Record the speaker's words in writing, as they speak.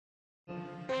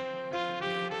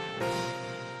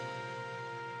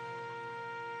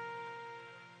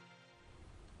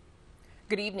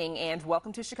Good evening and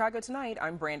welcome to Chicago Tonight.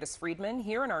 I'm Brandis Friedman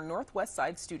here in our Northwest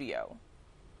Side studio.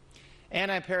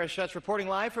 And I'm Paris Schutz reporting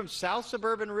live from South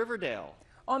Suburban Riverdale.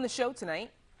 On the show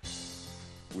tonight,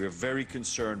 we're very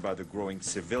concerned by the growing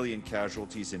civilian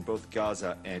casualties in both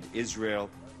Gaza and Israel.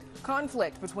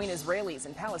 Conflict between Israelis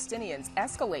and Palestinians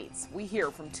escalates. We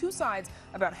hear from two sides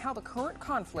about how the current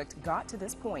conflict got to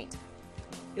this point.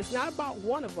 It's not about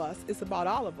one of us, it's about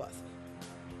all of us.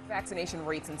 Vaccination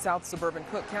rates in South Suburban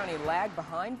Cook County lag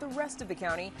behind the rest of the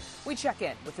county. We check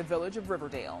in with the Village of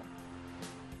Riverdale.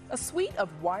 A suite of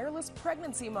wireless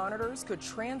pregnancy monitors could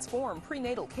transform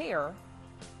prenatal care.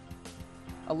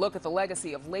 A look at the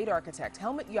legacy of late architect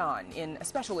Helmut Jahn in a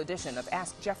special edition of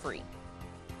Ask Jeffrey.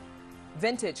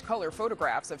 Vintage color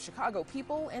photographs of Chicago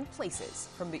people and places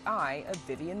from the eye of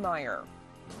Vivian Meyer.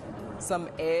 Some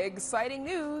exciting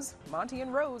news Monty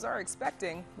and Rose are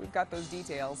expecting. We've got those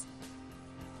details.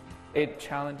 It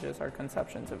challenges our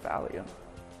conceptions of value.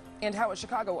 And how a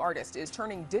Chicago artist is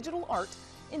turning digital art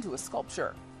into a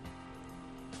sculpture.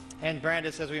 And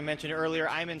Brandis, as we mentioned earlier,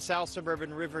 I'm in South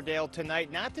Suburban Riverdale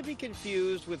tonight, not to be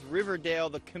confused with Riverdale,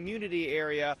 the community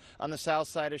area on the south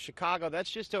side of Chicago. That's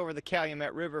just over the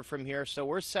Calumet River from here, so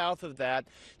we're south of that.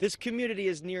 This community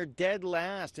is near dead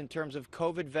last in terms of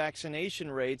COVID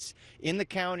vaccination rates in the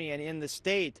county and in the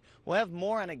state. We'll have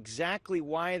more on exactly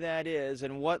why that is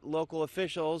and what local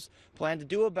officials plan to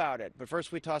do about it. But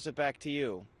first, we toss it back to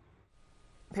you.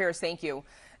 Paris, thank you.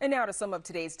 And now to some of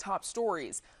today's top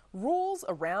stories. Rules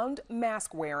around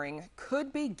mask wearing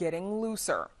could be getting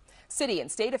looser. City and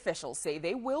state officials say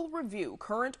they will review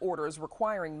current orders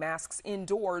requiring masks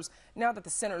indoors now that the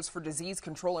Centers for Disease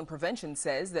Control and Prevention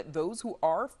says that those who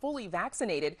are fully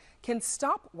vaccinated can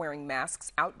stop wearing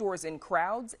masks outdoors in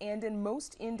crowds and in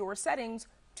most indoor settings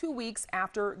 2 weeks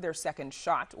after their second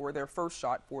shot or their first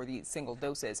shot for the single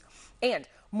doses. And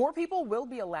more people will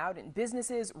be allowed in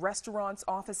businesses, restaurants,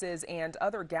 offices, and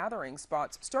other gathering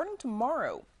spots starting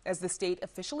tomorrow as the state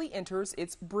officially enters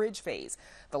its bridge phase,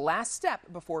 the last step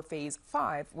before phase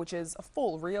 5, which is a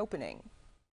full reopening.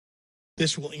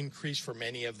 This will increase for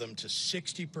many of them to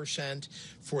 60%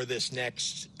 for this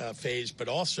next phase, but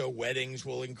also weddings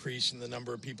will increase in the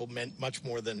number of people, much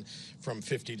more than from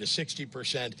 50 to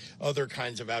 60%, other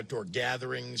kinds of outdoor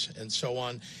gatherings and so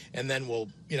on. And then we'll,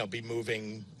 be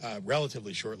moving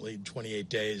relatively shortly, 28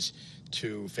 days,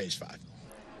 to phase 5.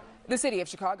 The city of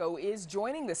Chicago is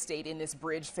joining the state in this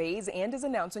bridge phase and is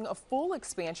announcing a full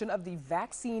expansion of the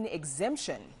vaccine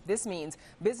exemption. This means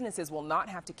businesses will not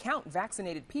have to count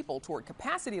vaccinated people toward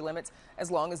capacity limits as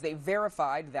long as they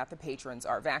verified that the patrons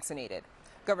are vaccinated.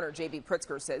 Governor J.B.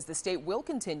 Pritzker says the state will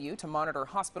continue to monitor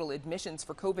hospital admissions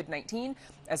for COVID-19,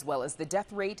 as well as the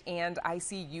death rate and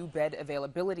ICU bed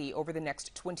availability over the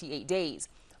next 28 days.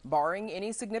 Barring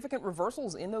any significant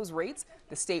reversals in those rates,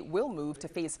 the state will move to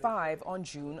phase 5 on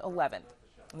June 11th.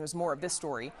 And there's more of this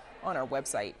story on our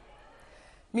website.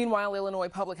 Meanwhile, Illinois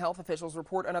public health officials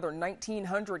report another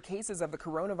 1,900 cases of the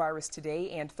coronavirus today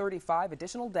and 35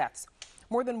 additional deaths.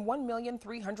 More than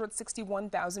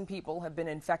 1,361,000 people have been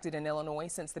infected in Illinois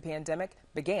since the pandemic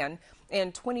began,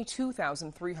 and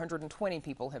 22,320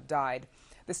 people have died.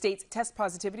 The state's test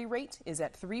positivity rate is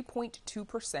at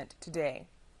 3.2% today.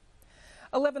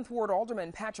 11th Ward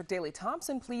Alderman Patrick Daley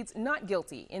Thompson pleads not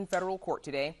guilty in federal court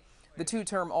today. The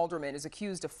two-term alderman is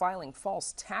accused of filing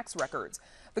false tax records.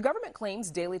 The government claims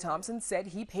Daley Thompson said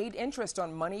he paid interest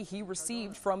on money he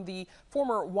received from the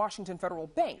former Washington Federal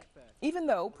Bank, even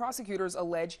though prosecutors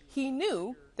allege he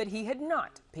knew that he had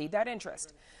not paid that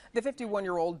interest. The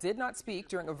 51-year-old did not speak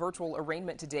during a virtual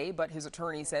arraignment today, but his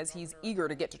attorney says he's eager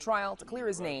to get to trial to clear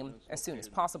his name as soon as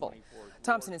possible.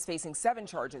 Thompson is facing 7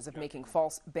 charges of making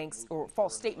false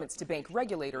statements to bank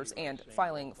regulators and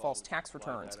filing false tax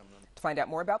returns. To find out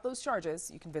more about those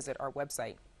charges, you can visit our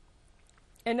website.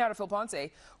 And now to Phil Ponce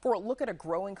for a look at a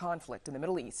growing conflict in the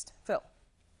Middle East. Phil.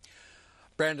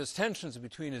 Brandis, tensions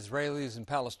between Israelis and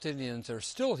Palestinians are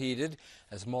still heated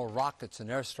as more rockets and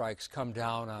airstrikes come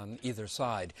down on either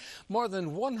side. More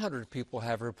than 100 people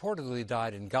have reportedly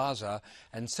died in Gaza,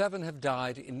 and 7 have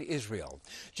died in Israel.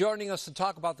 Joining us to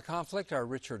talk about the conflict are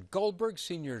Richard Goldberg,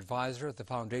 Senior Advisor at the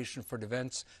Foundation for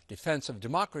Defense of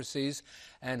Democracies,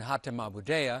 and Hatem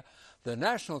Aboudea, the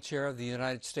National Chair of the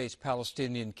United States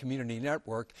Palestinian Community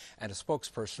Network and a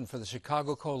spokesperson for the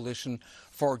Chicago Coalition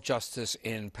for Justice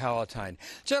in Palestine.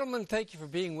 Gentlemen, thank you for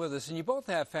being with us. And you both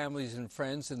have families and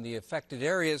friends in the affected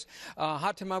areas.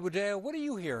 Hatem Aboudea, what are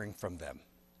you hearing from them?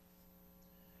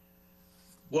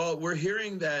 Well, we're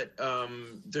hearing that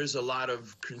there's a lot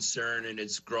of concern, and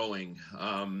it's growing,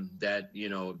 that,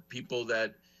 people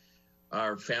that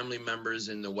are family members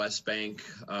in the West Bank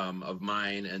of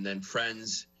mine, and then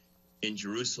friends in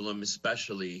Jerusalem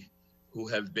especially, who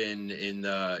have been in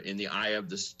the eye of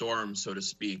the storm, so to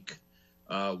speak,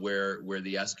 where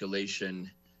the escalation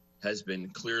has been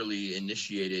clearly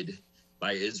initiated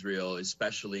by Israel,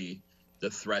 especially the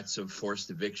threats of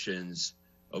forced evictions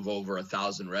of over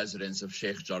 1,000 residents of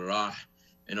Sheikh Jarrah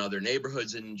and other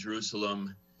neighborhoods in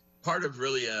Jerusalem, part of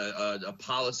really a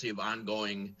policy of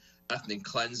ongoing ethnic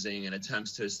cleansing and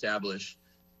attempts to establish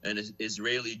an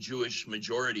Israeli Jewish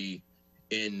majority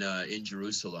in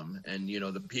Jerusalem. And, you know,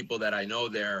 the people that I know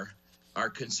there are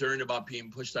concerned about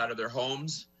being pushed out of their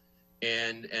homes,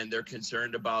 and they're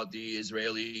concerned about the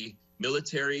Israeli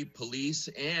military, police,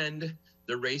 and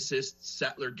the racist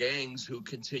settler gangs who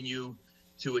continue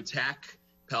to attack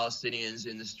Palestinians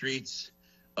in the streets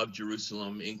of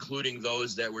Jerusalem, including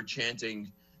those that were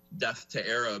chanting death to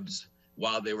Arabs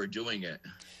while they were doing it.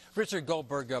 Richard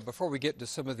Goldberg, before we get to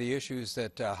some of the issues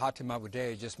that Hatem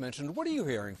Abudea just mentioned, what are you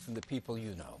hearing from the people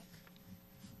you know?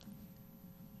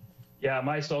 Yeah,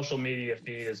 my social media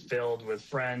feed is filled with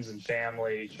friends and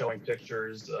family showing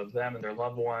pictures of them and their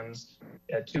loved ones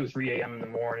at 2, 3 a.m. in the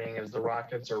morning as the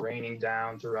rockets are raining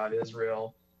down throughout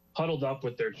Israel, huddled up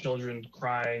with their children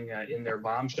crying in their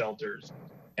bomb shelters,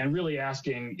 and really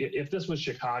asking, if this was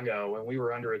Chicago and we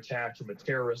were under attack from a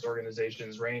terrorist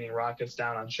organization's raining rockets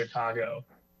down on Chicago,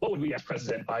 what would we ask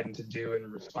President Biden to do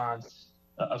in response?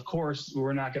 Of course,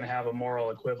 we're not going to have a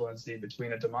moral equivalency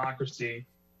between a democracy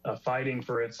fighting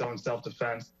for its own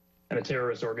self-defense and a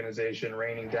terrorist organization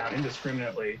raining down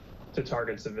indiscriminately to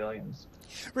target civilians.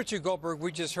 Richard Goldberg,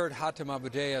 we just heard Hatem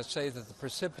Abudea say that the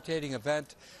precipitating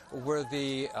event were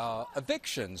the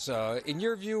evictions. In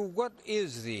your view, what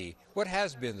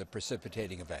has been the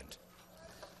precipitating event?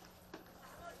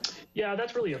 Yeah,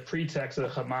 that's really a pretext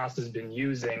that Hamas has been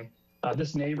using.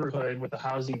 This neighborhood with the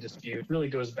housing dispute really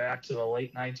goes back to the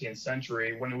late 19th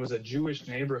century when it was a Jewish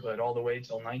neighborhood all the way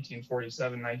till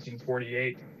 1947,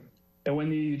 1948. And when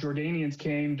the Jordanians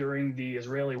came during the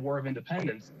Israeli War of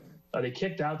Independence, they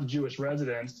kicked out the Jewish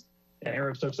residents and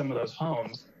Arabs took some of those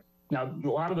homes. Now, a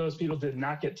lot of those people did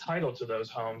not get title to those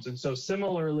homes. And so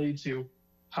similarly to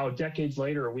how decades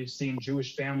later we've seen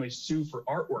Jewish families sue for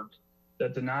artwork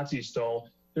that the Nazis stole,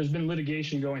 there's been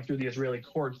litigation going through the Israeli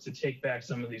courts to take back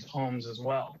some of these homes as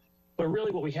well. But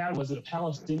really what we had was a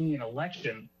Palestinian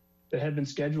election that had been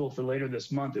scheduled for later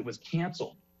this month. It was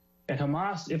canceled. And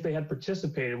Hamas, if they had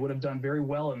participated, would have done very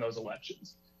well in those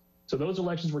elections. So those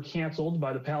elections were canceled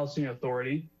by the Palestinian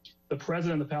Authority. The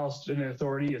president of the Palestinian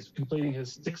Authority is completing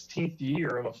his 16th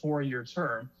year of a 4-year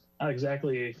term, not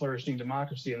exactly a flourishing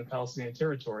democracy in the Palestinian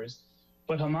territories.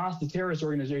 But Hamas, the terrorist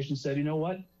organization, said, you know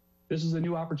what? This is a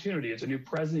new opportunity. It's a new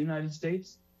president of the United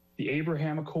States. The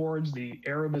Abraham Accords, the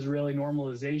Arab-Israeli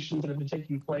normalizations that have been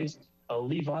taking place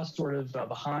leave us sort of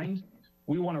behind.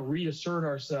 We want to reassert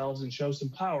ourselves and show some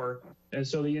power. And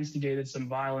so they instigated some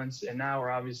violence and now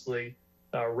are obviously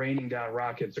raining down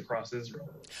rockets across Israel.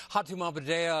 Hatem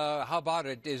Abudea, how about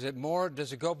it? Is it more,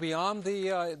 does it go beyond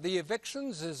the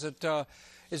evictions? Is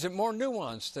it more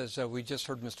nuanced, as we just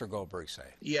heard Mr. Goldberg say?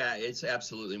 Yeah, it's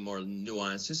absolutely more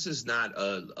nuanced. This is not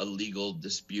a legal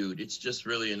dispute. It's just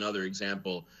really another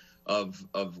example of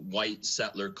white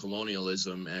settler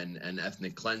colonialism and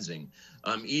ethnic cleansing.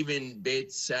 Even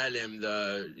Beit Salem,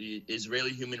 the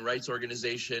Israeli Human Rights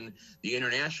Organization, the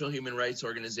International Human Rights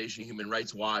Organization, Human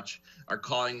Rights Watch, are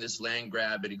calling this land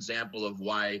grab an example of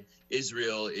why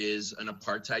Israel is an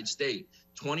apartheid state.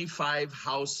 25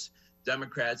 House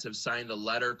Democrats have signed a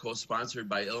letter co-sponsored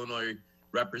by Illinois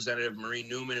Representative Marie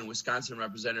Newman and Wisconsin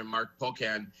Representative Mark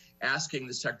Pocan asking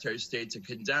the Secretary of State to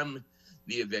condemn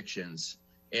the evictions.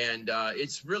 And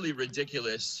it's really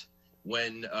ridiculous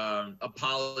when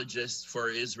apologists for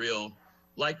Israel,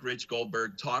 like Rich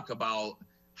Goldberg, talk about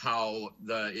how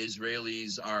the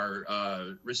Israelis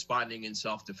are responding in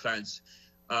self-defense.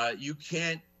 You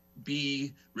can't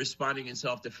be responding in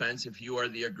self-defense if you are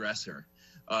the aggressor.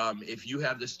 If you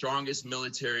have the strongest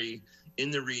military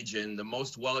in the region, the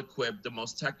most well-equipped, the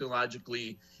most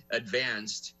technologically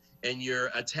advanced, and you're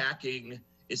attacking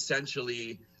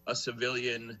essentially a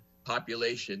civilian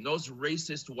population, those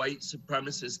racist white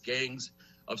supremacist gangs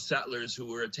of settlers who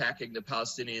were attacking the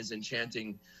Palestinians and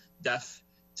chanting death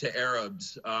to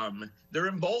Arabs, they're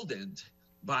emboldened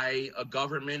by a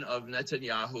government of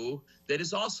Netanyahu that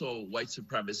is also white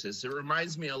supremacist. It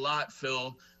reminds me a lot,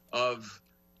 Phil, of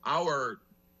our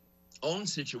own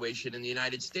situation in the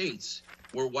United States,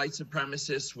 where white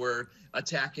supremacists were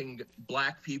attacking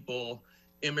black people,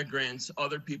 immigrants,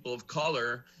 other people of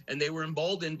color, and they were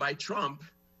emboldened by Trump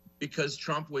because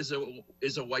Trump is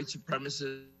a white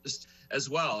supremacist as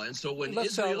well. And so when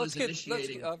Israel is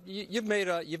initiating, you've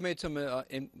made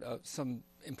some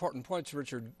important points,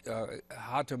 Richard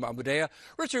Hatem Abudea.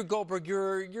 Richard Goldberg,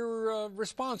 your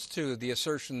response to the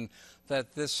assertion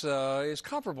that this is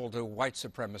comparable to white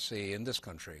supremacy in this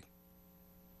country?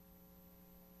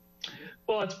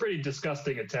 Well, it's a pretty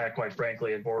disgusting attack, quite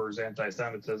frankly. It borders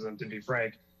anti-Semitism, to be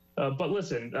frank. But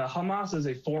listen, Hamas is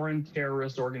a foreign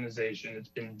terrorist organization. It's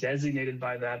been designated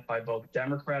by that by both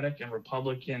Democratic and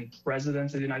Republican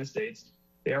presidents of the United States.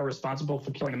 They are responsible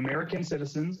for killing American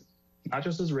citizens, not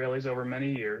just Israelis, over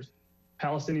many years.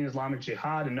 Palestinian Islamic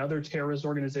Jihad, another terrorist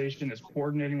organization, is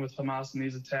coordinating with Hamas in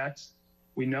these attacks.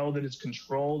 We know that it's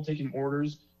controlled, taking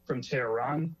orders from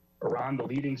Tehran. Iran, the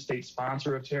leading state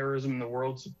sponsor of terrorism in the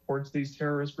world, supports these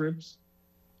terrorist groups.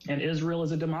 And Israel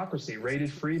is a democracy,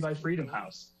 rated free by Freedom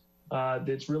House.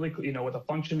 It's really, with a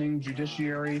functioning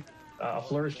judiciary, a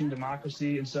flourishing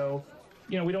democracy. And so,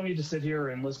 we don't need to sit here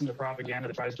and listen to propaganda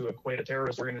that tries to equate a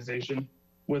terrorist organization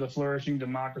with a flourishing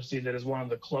democracy that is one of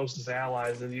the closest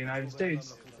allies of the United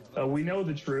States. We know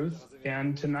the truth,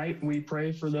 and tonight we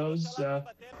pray for those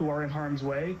who are in harm's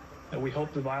way. We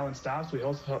hope the violence stops. We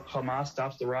hope Hamas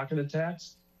stops the rocket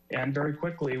attacks, and very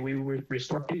quickly we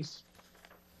restore peace.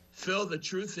 Phil, the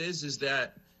truth is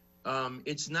that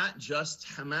it's not just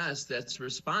Hamas that's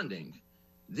responding.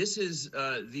 This is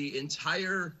the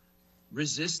entire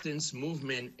resistance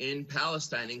movement in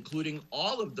Palestine, including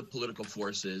all of the political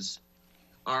forces,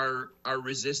 are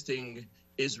resisting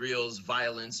Israel's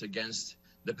violence against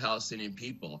the Palestinian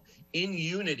people in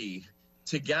unity,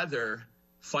 together,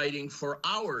 fighting for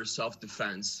our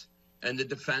self-defense and the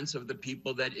defense of the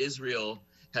people that Israel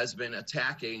has been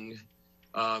attacking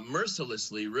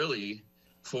mercilessly, really,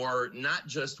 for not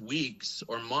just weeks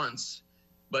or months,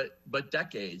 but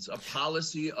decades.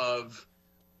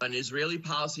 An Israeli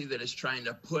policy that is trying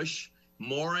to push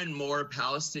more and more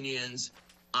Palestinians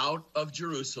out of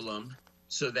Jerusalem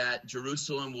so that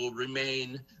Jerusalem will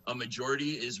remain a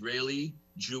majority Israeli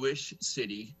Jewish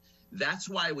city. That's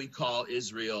why we call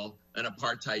Israel an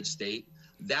apartheid state.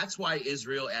 That's why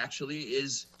Israel actually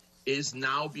is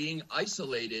now being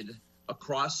isolated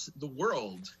across the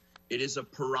world. It is a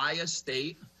pariah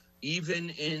state,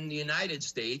 even in the United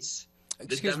States.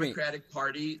 The Democratic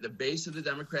Party, the base of the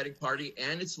Democratic Party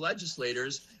and its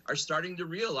legislators are starting to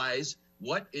realize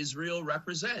what Israel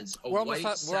represents, a white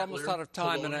settler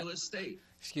colonialist state.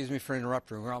 Excuse me for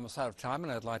interrupting. We're almost out of time,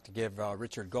 and I'd like to give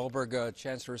Richard Goldberg a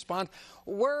chance to respond.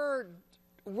 Where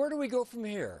do we go from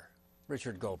here,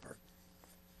 Richard Goldberg?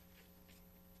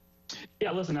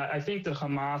 Yeah, listen, I think that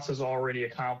Hamas has already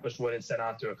accomplished what it set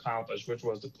out to accomplish, which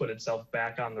was to put itself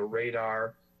back on the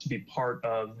radar, to be part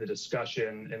of the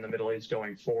discussion in the Middle East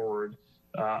going forward.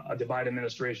 The Biden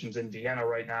administration's in Vienna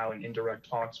right now in indirect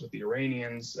talks with the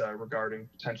Iranians regarding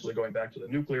potentially going back to the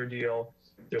nuclear deal.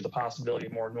 There's a possibility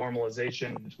of more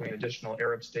normalization between additional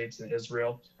Arab states and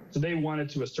Israel. So they wanted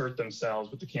to assert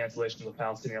themselves with the cancellation of the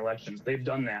Palestinian elections. They've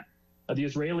done that. The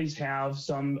Israelis have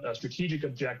some strategic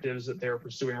objectives that they're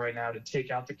pursuing right now to take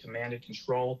out the command and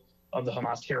control of the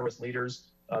Hamas terrorist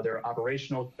leaders, their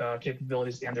operational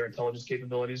capabilities and their intelligence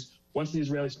capabilities. Once the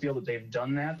Israelis feel that they've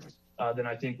done that, then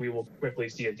I think we will quickly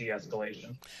see a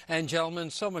de-escalation. And gentlemen,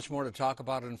 so much more to talk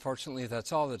about. Unfortunately,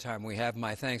 that's all the time we have.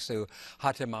 My thanks to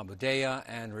Hatem Abudea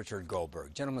and Richard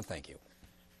Goldberg. Gentlemen, thank you.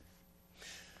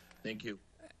 Thank you.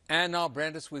 And now,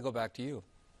 Brandis, we go back to you.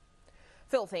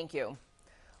 Phil, thank you.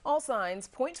 All signs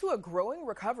point to a growing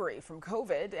recovery from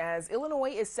COVID as Illinois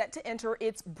is set to enter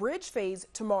its bridge phase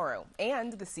tomorrow,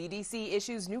 and the CDC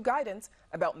issues new guidance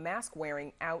about mask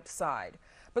wearing outside.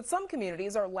 But some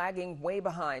communities are lagging way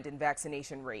behind in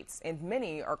vaccination rates, and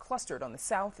many are clustered on the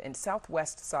south and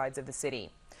southwest sides of the city.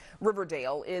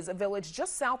 Riverdale is a village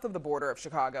just south of the border of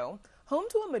Chicago, home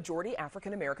to a majority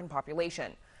African-American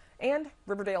population. And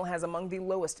Riverdale has among the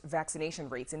lowest vaccination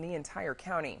rates in the entire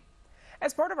county.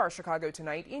 As part of our Chicago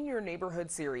Tonight in Your Neighborhood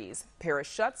series, Paris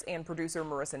Schutz and producer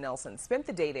Marissa Nelson spent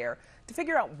the day there to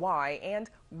figure out why and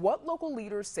what local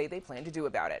leaders say they plan to do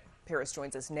about it. Paris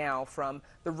joins us now from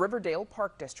the Riverdale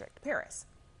Park District. Paris.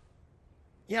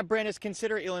 Yeah, Brandis,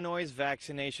 consider Illinois'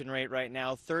 vaccination rate right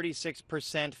now,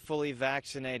 36% fully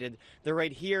vaccinated. The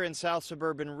rate here in South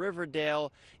Suburban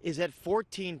Riverdale is at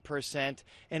 14%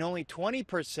 and only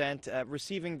 20%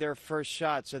 receiving their first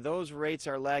shot. So those rates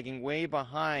are lagging way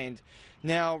behind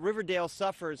Now, Riverdale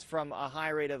suffers from a high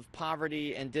rate of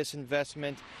poverty and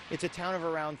disinvestment. It's a town of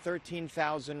around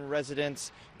 13,000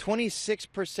 residents,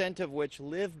 26% of which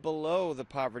live below the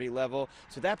poverty level.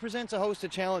 So that presents a host of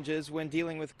challenges when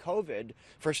dealing with COVID.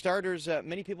 For starters,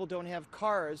 many people don't have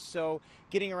cars, so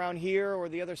getting around here or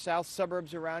the other south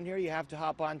suburbs around here, you have to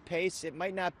hop on Pace. It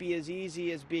might not be as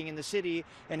easy as being in the city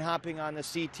and hopping on the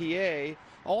CTA.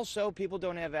 Also, people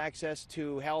don't have access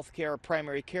to health care or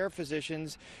primary care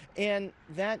physicians, and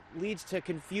that leads to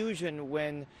confusion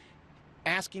when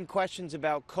asking questions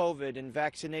about COVID and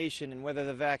vaccination and whether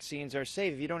the vaccines are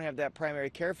safe. If you don't have that primary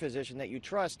care physician that you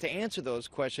trust to answer those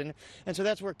questions. And so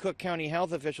that's where Cook County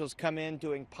health officials come in,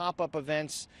 doing pop-up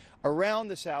events around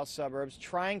the south suburbs,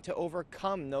 trying to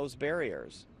overcome those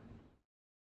barriers.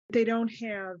 They don't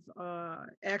have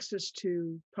access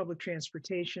to public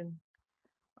transportation.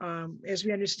 As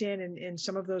we understand, in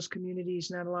some of those communities,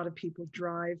 not a lot of people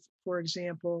drive, for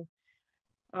example.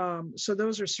 So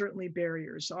those are certainly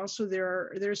barriers. Also,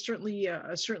 there's certainly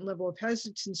a certain level of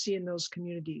hesitancy in those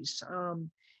communities.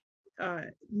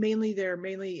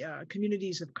 Mainly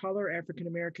communities of color, African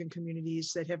American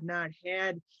communities that have not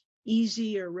had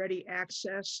easy or ready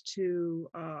access to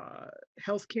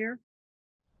health care.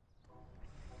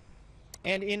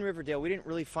 And in Riverdale, we didn't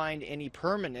really find any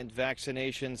permanent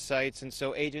vaccination sites, and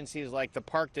so agencies like the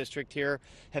Park District here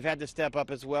have had to step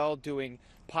up as well, doing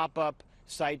pop-up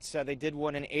sites. They did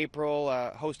one in April,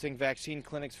 hosting vaccine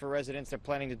clinics for residents. They're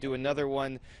planning to do another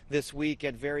one this week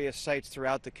at various sites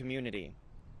throughout the community.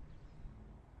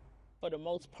 For the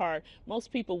most part,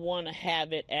 most people want to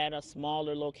have it at a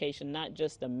smaller location, not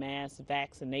just a mass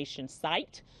vaccination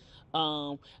site.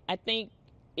 I think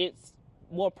it's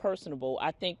more personable.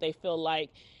 I think they feel like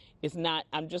it's not,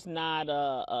 I'm just not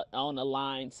on a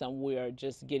line somewhere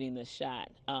just getting the shot.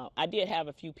 I did have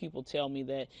a few people tell me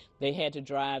that they had to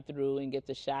drive through and get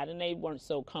the shot, and they weren't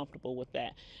so comfortable with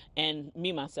that. And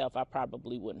me, myself, I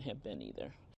probably wouldn't have been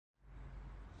either.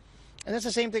 And that's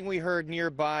the same thing we heard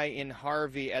nearby in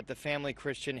Harvey at the Family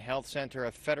Christian Health Center,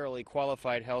 a federally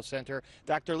qualified health center.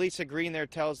 Dr. Lisa Green there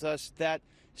tells us that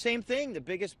same thing. The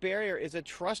biggest barrier is a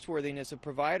trustworthiness of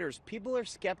providers. People are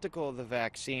skeptical of the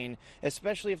vaccine,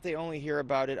 especially if they only hear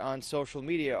about it on social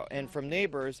media and from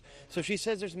neighbors. So she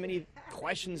says there's many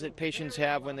questions that patients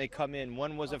have when they come in.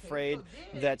 One was afraid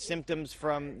that symptoms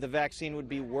from the vaccine would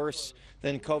be worse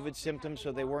than COVID symptoms,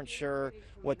 so they weren't sure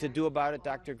what to do about it.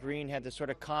 Dr. Green had to sort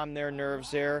of calm their nerves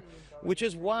there, which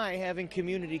is why having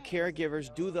community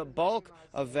caregivers do the bulk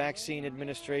of vaccine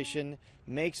administration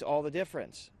makes all the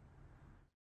difference.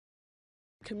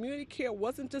 Community care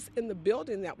wasn't just in the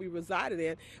building that we resided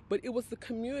in, but it was the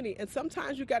community. And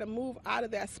sometimes you got to move out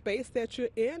of that space that you're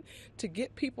in to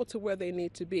get people to where they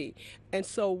need to be. And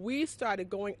so we started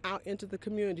going out into the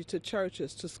community, to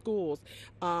churches, to schools,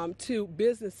 to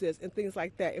businesses and things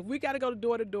like that. If we got to go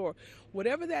door to door,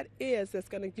 whatever that is, that's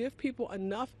going to give people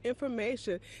enough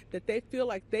information that they feel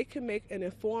like they can make an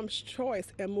informed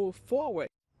choice and move forward.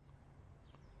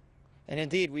 And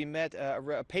indeed, we met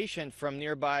a patient from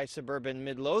nearby suburban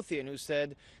Midlothian who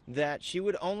said that she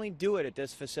would only do it at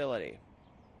this facility.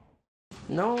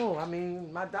 No, I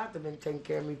mean, my doctor been taking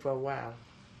care of me for a while.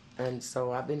 And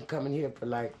so I've been coming here for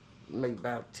like maybe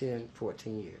about 10,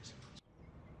 14 years.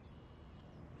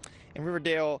 In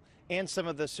Riverdale and some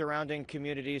of the surrounding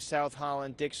communities, South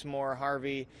Holland, Dixmoor,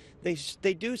 Harvey,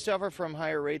 they do suffer from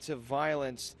higher rates of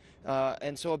violence.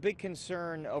 And so a big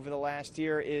concern over the last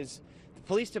year is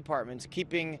police departments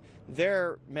keeping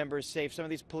their members safe. Some of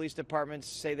these police departments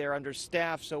say they're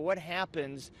understaffed. So what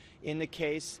happens in the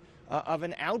case of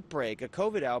an outbreak, a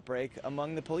COVID outbreak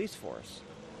among the police force?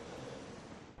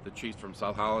 The chiefs from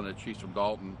South Holland and the chiefs from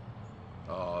Dalton,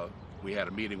 we had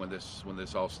a meeting when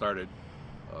this all started.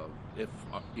 If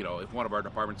one of our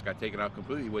departments got taken out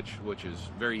completely, which is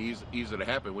very easy to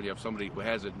happen when you have somebody who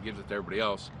has it and gives it to everybody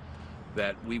else,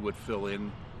 that we would fill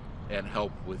in and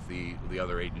help with the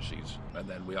other agencies. And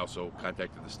then we also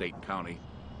contacted the state and county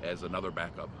as another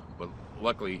backup. But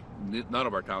luckily, none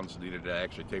of our towns needed to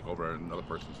actually take over another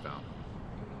person's town.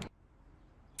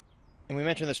 And we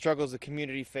mentioned the struggles the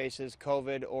community faces,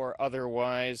 COVID or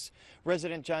otherwise.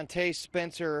 Resident John Tay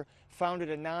Spencer founded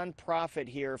a nonprofit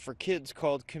here for kids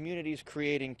called Communities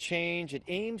Creating Change. It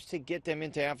aims to get them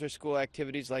into after-school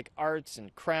activities like arts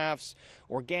and crafts,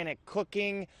 organic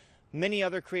cooking, many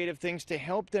other creative things to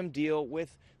help them deal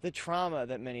with the trauma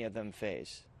that many of them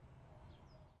face.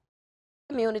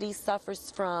 The community suffers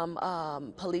from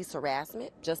police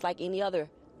harassment, just like any other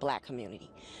Black community.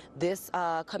 This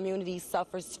community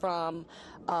suffers from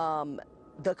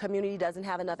the community doesn't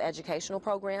have enough educational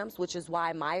programs, which is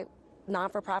why my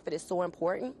non-for-profit is so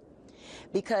important.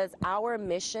 because our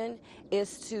mission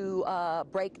is to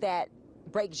break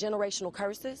generational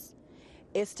curses,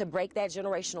 is to break that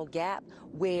generational gap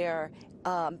where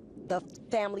the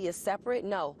family is separate.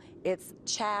 No, it's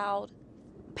child,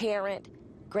 parent,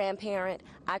 grandparent.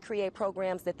 I create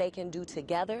programs that they can do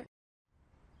together.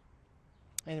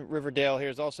 And Riverdale here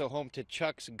is also home to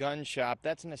Chuck's Gun Shop.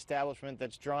 That's an establishment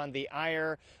that's drawn the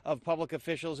ire of public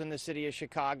officials in the city of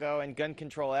Chicago and gun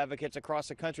control advocates across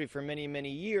the country for many,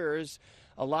 many years.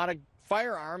 A lot of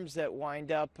firearms that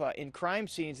wind up in crime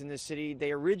scenes in the city,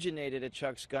 they originated at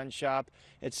Chuck's Gun Shop.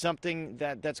 It's something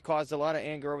that's caused a lot of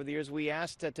anger over the years. We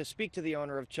asked to speak to the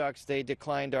owner of Chuck's. They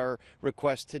declined our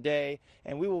request today,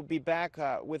 and we will be back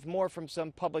with more from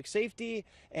some public safety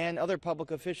and other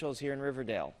public officials here in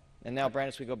Riverdale. And now,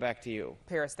 Brandis, we go back to you.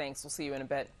 Paris, thanks. We'll see you in a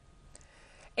bit.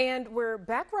 And we're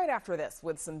back right after this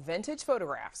with some vintage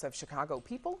photographs of Chicago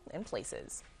people and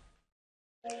places.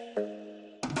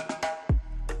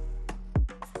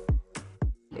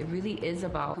 It really is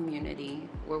about community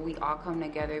where we all come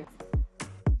together.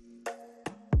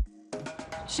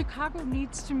 Chicago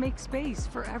needs to make space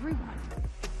for everyone.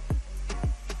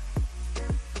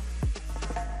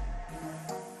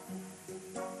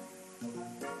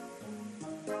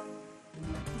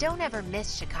 Don't ever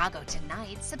miss Chicago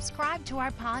Tonight. Subscribe to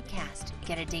our podcast.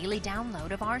 Get a daily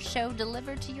download of our show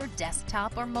delivered to your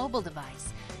desktop or mobile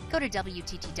device. Go to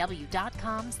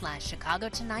WTTW.com/Chicago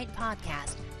Tonight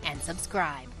Podcast and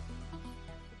subscribe.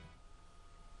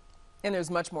 And there's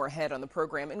much more ahead on the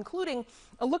program, including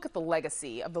a look at the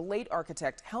legacy of the late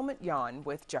architect Helmut Jahn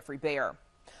with Jeffrey Bear.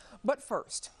 But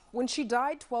first, when she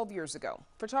died 12 years ago,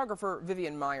 photographer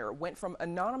Vivian Maier went from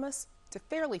anonymous to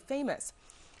fairly famous.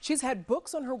 She's had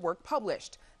books on her work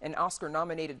published, an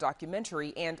Oscar-nominated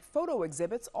documentary, and photo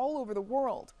exhibits all over the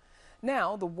world.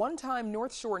 Now, the one-time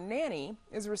North Shore nanny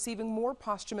is receiving more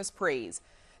posthumous praise.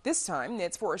 This time,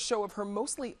 it's for a show of her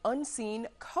mostly unseen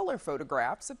color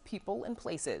photographs of people and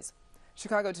places.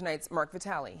 Chicago Tonight's Mark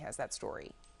Vitale has that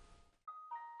story.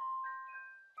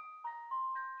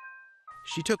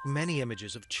 She took many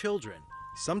images of children,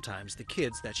 sometimes the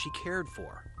kids that she cared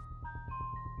for.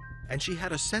 And she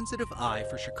had a sensitive eye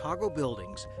for Chicago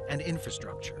buildings and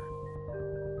infrastructure.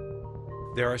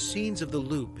 There are scenes of the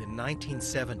Loop in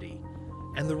 1970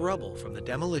 and the rubble from the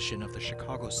demolition of the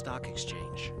Chicago Stock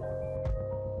Exchange.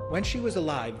 When she was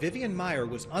alive, Vivian Maier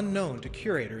was unknown to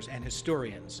curators and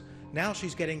historians. Now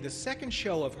she's getting the second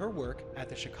show of her work at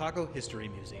the Chicago History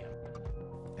Museum.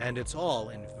 And it's all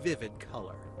in vivid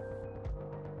color.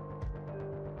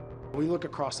 We look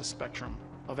across the spectrum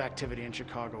of activity in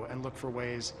Chicago and look for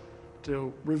ways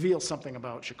to reveal something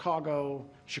about Chicago,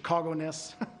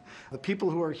 Chicago-ness, the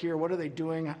people who are here, what are they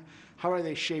doing, how are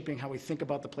they shaping how we think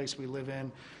about the place we live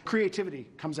in. Creativity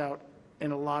comes out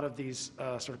in a lot of these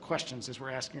sort of questions as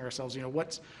we're asking ourselves,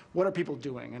 what are people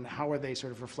doing and how are they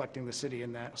sort of reflecting the city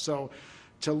in that. So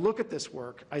to look at this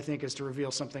work, I think, is to reveal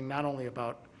something not only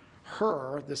about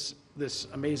her, this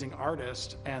amazing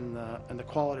artist, and the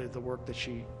quality of the work that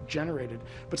she generated,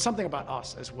 but something about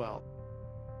us as well.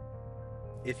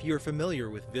 If you're familiar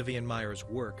with Vivian Maier's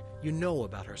work, you know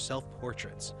about her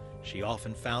self-portraits. She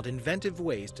often found inventive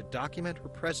ways to document her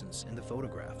presence in the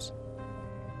photographs.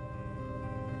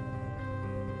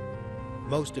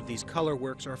 Most of these color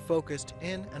works are focused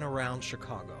in and around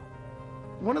Chicago.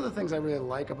 One of the things I really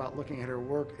like about looking at her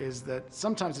work is that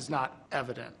sometimes it's not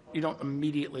evident. You don't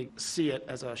immediately see it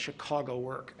as a Chicago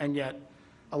work, and yet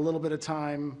a little bit of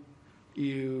time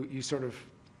you sort of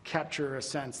capture a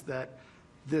sense that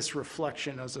this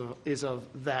reflection is of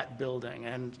that building,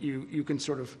 and you can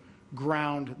sort of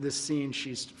ground this scene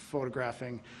she's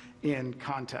photographing in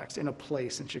context, in a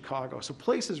place in Chicago. So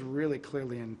place is really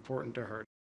clearly important to her.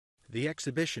 The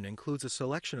exhibition includes a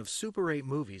selection of Super 8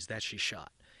 movies that she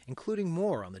shot, including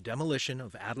more on the demolition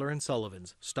of Adler &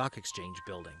 Sullivan's Stock Exchange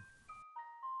building.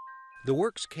 The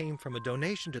works came from a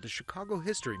donation to the Chicago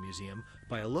History Museum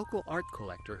by a local art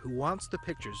collector who wants the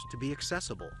pictures to be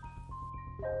accessible.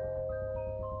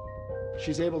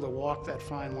 She's able to walk that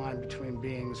fine line between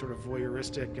being sort of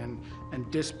voyeuristic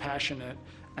and dispassionate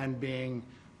and being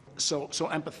so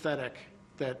empathetic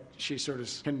that she sort of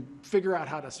can figure out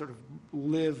how to sort of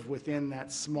live within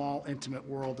that small, intimate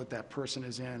world that that person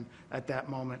is in at that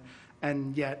moment,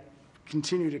 and yet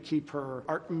continue to keep her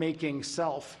art-making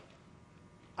self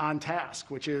on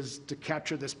task, which is to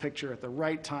capture this picture at the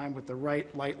right time, with the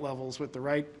right light levels, with the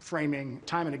right framing,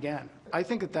 time and again. I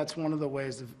think that that's one of the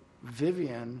ways that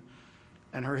Vivian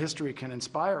and her history can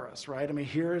inspire us, right? I mean,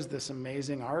 here is this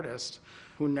amazing artist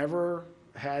who never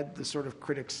had the sort of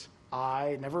critic's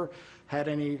eye, never had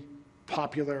any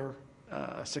popular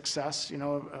success, you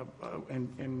know,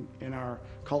 in our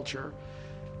culture,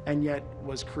 and yet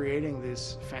was creating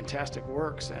these fantastic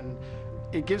works. And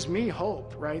it gives me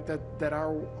hope, right, that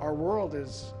our world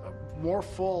is more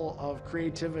full of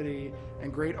creativity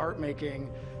and great art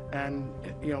making, and,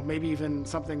 you know, maybe even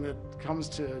something that comes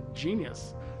to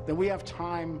genius that we have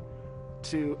time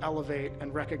to elevate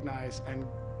and recognize and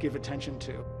give attention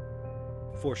to.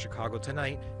 For Chicago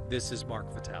Tonight, this is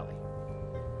Mark Vitale.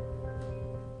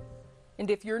 And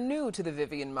if you're new to the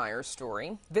Vivian Myers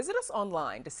story, visit us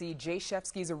online to see Jay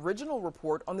Shefsky's original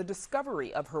report on the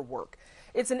discovery of her work.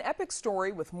 It's an epic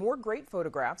story with more great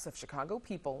photographs of Chicago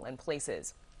people and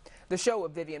places. The show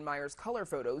of Vivian Myers' color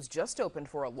photos just opened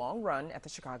for a long run at the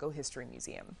Chicago History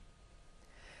Museum.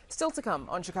 Still to come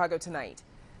on Chicago Tonight,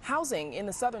 housing in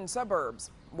the southern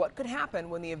suburbs. What could happen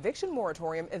when the eviction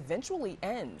moratorium eventually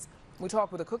ends? We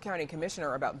talk with a Cook County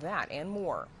commissioner about that and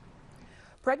more.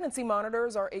 Pregnancy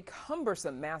monitors are a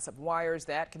cumbersome mass of wires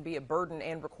that can be a burden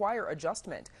and require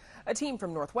adjustment. A team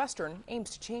from Northwestern aims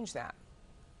to change that.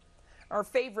 Our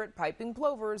favorite piping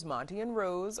plovers, Monty and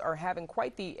Rose, are having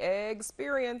quite the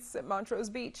experience at Montrose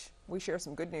Beach. We share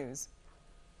some good news.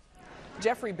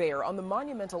 Jeffrey Baer on the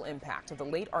monumental impact of the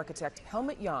late architect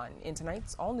Helmut Jahn in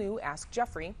tonight's all-new Ask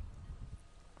Jeffrey,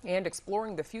 and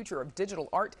exploring the future of digital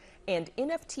art and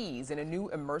NFTs in a new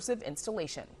immersive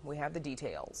installation. We have the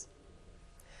details.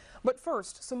 But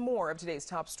first, some more of today's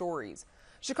top stories.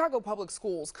 Chicago Public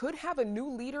Schools could have a new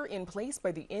leader in place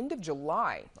by the end of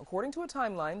July, according to a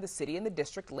timeline the city and the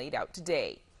district laid out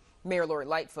today. Mayor Lori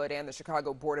Lightfoot and the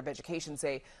Chicago Board of Education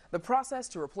say the process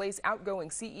to replace outgoing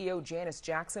CEO Janice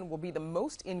Jackson will be the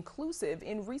most inclusive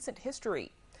in recent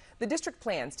history. The district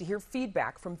plans to hear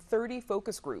feedback from 30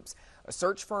 focus groups. A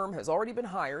search firm has already been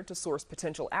hired to source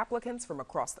potential applicants from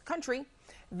across the country.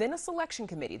 Then a selection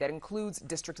committee that includes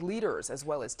district leaders as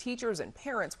well as teachers and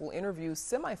parents will interview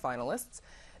semifinalists.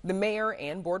 The mayor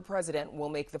and board president will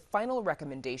make the final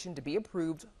recommendation to be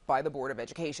approved by the Board of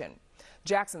Education.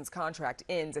 Jackson's contract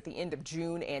ends at the end of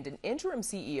June, and an interim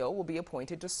CEO will be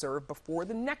appointed to serve before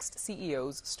the next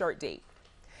CEO's start date.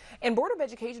 And Board of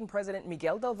Education President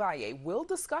Miguel Del Valle will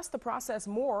discuss the process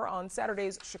more on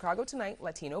Saturday's Chicago Tonight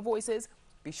Latino Voices.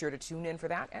 Be sure to tune in for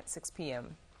that at 6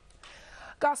 p.m.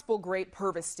 Gospel great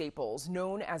Purvis Staples,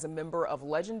 known as a member of the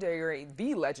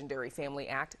legendary family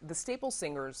act, the Staples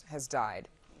Singers, has died.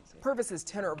 Purvis's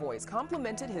tenor voice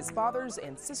complemented his father's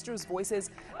and sister's voices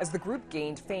as the group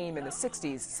gained fame in the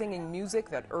 60s, singing music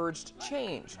that urged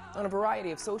change on a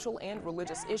variety of social and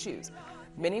religious issues.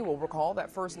 Many will recall that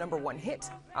first #1 hit,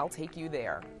 I'll Take You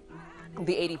There.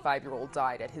 The 85-year-old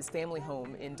died at his family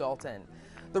home in Dalton.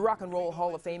 The Rock and Roll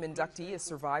Hall of Fame inductee is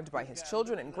survived by his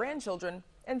children and grandchildren,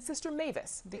 and Sister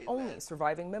Mavis, the only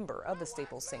surviving member of the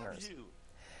Staples Singers.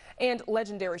 And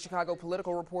legendary Chicago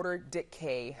political reporter Dick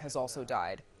Kay has also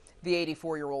died. The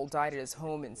 84-year-old died at his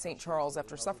home in St. Charles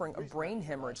after suffering a brain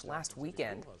hemorrhage last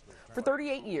weekend. For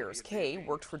 38 years, Kay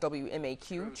worked for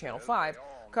WMAQ Channel 5,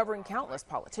 covering countless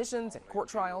politicians and court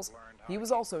trials. He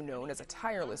was also known as a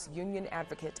tireless union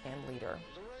advocate and leader.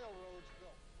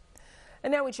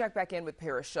 And now we check back in with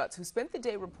Paris Schutz, who spent the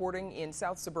day reporting in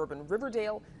South Suburban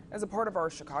Riverdale as a part of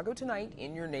our Chicago Tonight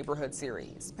in Your Neighborhood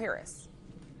series. Paris.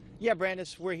 Yeah,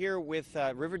 Brandis, we're here with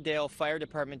Riverdale Fire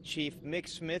Department Chief Mick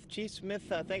Smith. Chief Smith,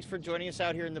 thanks for joining us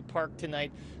out here in the park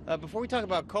tonight. Before we talk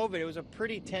about COVID, it was a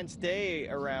pretty tense day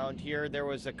around here. There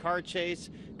was a car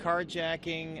chase,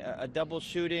 carjacking, a double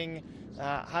shooting.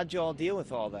 How'd you all deal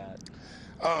with all that?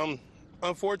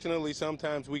 Unfortunately,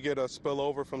 sometimes we get a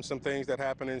spillover from some things that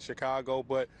happen in Chicago,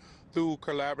 but through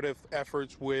collaborative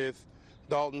efforts with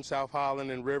Dalton, South Holland,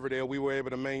 and Riverdale, we were able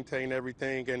to maintain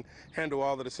everything and handle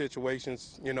all of the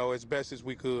situations, you know, as best as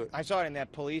we could. I saw it in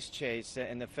that police chase,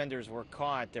 and the offenders were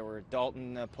caught. There were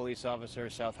Dalton police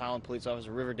officers, South Holland police officers,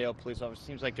 Riverdale police officers.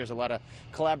 Seems like there's a lot of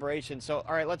collaboration. So,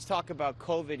 all right, let's talk about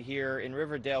COVID here in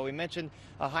Riverdale. We mentioned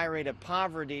a high rate of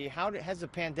poverty. How has the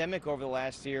pandemic over the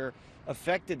last year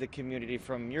affected the community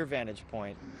from your vantage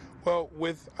point? Well,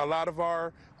 with a lot of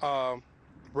our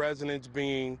residents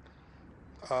being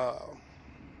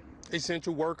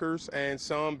essential workers and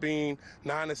some being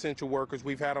non-essential workers,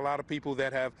 we've had a lot of people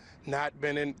that have not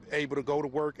been able to go to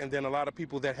work, and then a lot of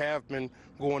people that have been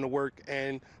going to work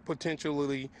and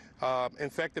potentially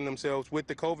infecting themselves with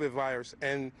the COVID virus,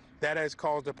 and that has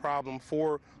caused a problem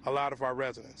for a lot of our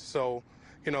residents. So,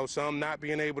 you know, some not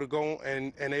being able to go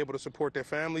and able to support their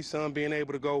families, some being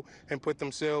able to go and put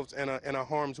themselves in a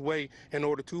harm's way in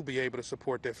order to be able to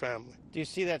support their family. Do you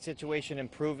see that situation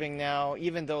improving now?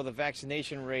 Even though the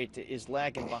vaccination rate is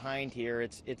lagging behind here,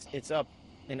 it's up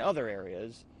in other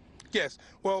areas. Yes.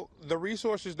 Well, the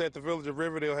resources that the Village of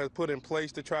Riverdale has put in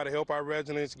place to try to help our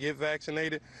residents get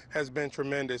vaccinated has been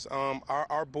tremendous.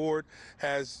 Our board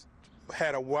has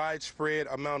had a widespread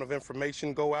amount of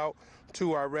information go out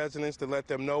to our residents to let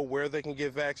them know where they can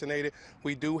get vaccinated.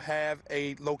 We do have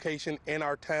a location in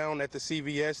our town at the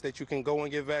CVS that you can go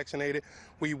and get vaccinated.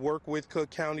 We work with Cook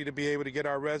County to be able to get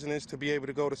our residents to be able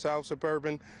to go to South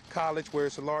Suburban College, where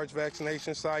it's a large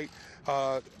vaccination site.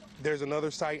 There's another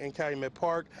site in Calumet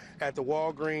Park at the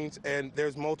Walgreens, and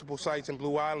there's multiple sites in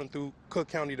Blue Island through Cook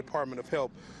County Department of Health.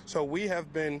 So we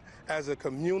have been, as a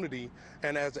community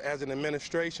and as an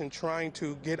administration, trying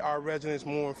to get our residents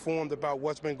more informed about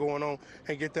what's been going on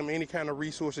and get them any kind of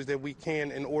resources that we can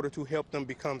in order to help them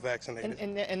become vaccinated.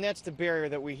 And that's the barrier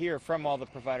that we hear from all the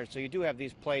providers. So you do have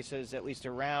these places, at least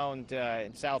around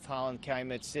in South Holland,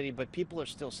 Calumet City, but people are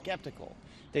still skeptical.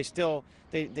 They still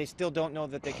don't know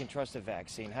that they can trust a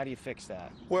vaccine. How do you fix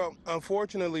that? Well,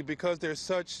 unfortunately, because there's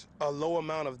such a low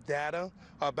amount of data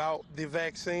about the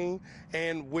vaccine,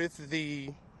 and with the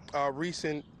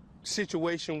recent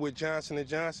situation with Johnson &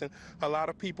 Johnson, a lot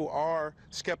of people are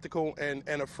skeptical and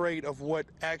afraid of what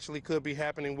actually could be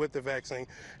happening with the vaccine.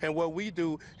 And what we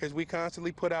do is we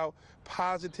constantly put out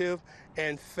positive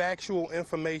and factual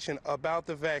information about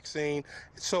the vaccine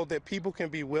so that people can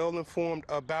be well informed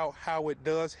about how it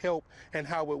does help and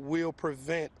how it will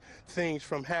prevent things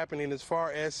from happening as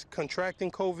far as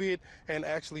contracting COVID and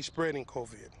actually spreading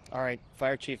COVID. All right,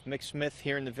 Fire Chief Mick Smith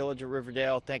here in the Village of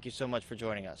Riverdale. Thank you so much for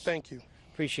joining us. Thank you.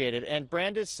 Appreciate it. And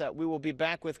Brandis, we will be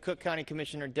back with Cook County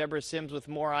Commissioner Deborah Sims with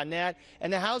more on that.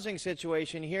 And the housing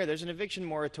situation here, there's an eviction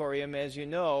moratorium, as you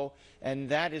know, and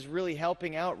that is really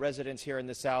helping out residents here in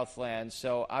the Southland.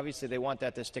 So obviously they want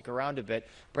that to stick around a bit.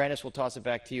 Brandis, we'll toss it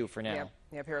back to you for now.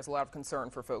 Yep, here's a lot of concern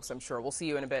for folks, I'm sure. We'll see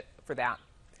you in a bit for that.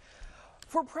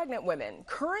 For pregnant women,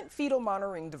 current fetal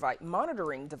monitoring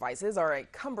devices are a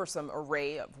cumbersome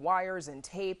array of wires and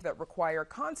tape that require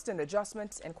constant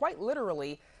adjustment and quite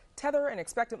literally tether an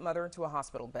expectant mother to a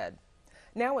hospital bed.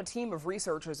 Now a team of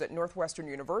researchers at Northwestern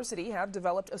University have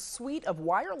developed a suite of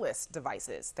wireless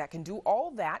devices that can do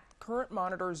all that current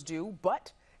monitors do,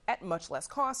 but at much less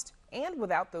cost and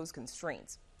without those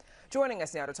constraints. Joining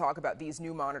us now to talk about these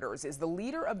new monitors is the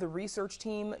leader of the research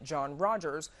team, John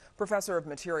Rogers, professor of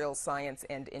materials science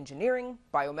and engineering,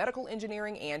 biomedical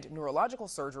engineering, and neurological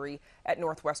surgery at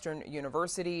Northwestern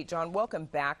University. John, welcome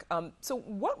back. So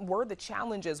what were the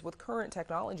challenges with current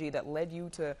technology that led you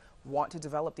to want to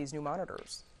develop these new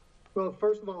monitors? Well,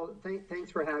 first of all,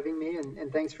 thanks for having me,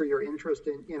 and thanks for your interest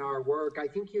in our work. I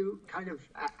think you kind of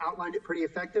outlined it pretty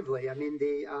effectively. I mean,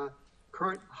 the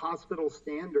current hospital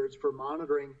standards for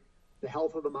monitoring the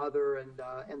health of the mother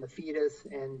and the fetus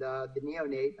and the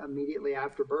neonate immediately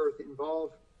after birth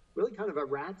involve really kind of a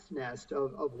rat's nest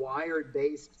of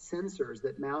wired-based sensors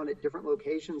that mount at different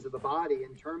locations of the body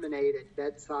and terminate at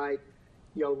bedside,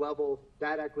 level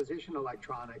data acquisition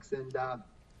electronics. And the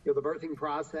birthing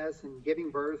process and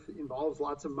giving birth involves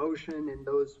lots of motion, and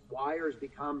those wires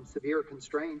become severe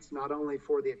constraints not only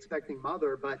for the expecting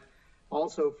mother but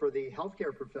also for the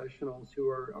healthcare professionals who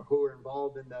are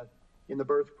involved in the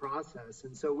birth process.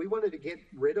 And so we wanted to get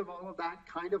rid of all of that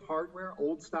kind of hardware,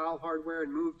 old style hardware,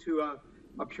 and move to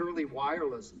a purely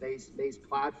wireless based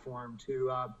platform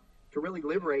to really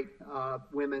liberate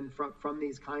women from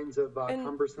these kinds of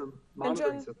cumbersome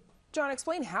monitoring systems. John,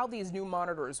 explain how these new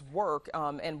monitors work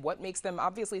and what makes them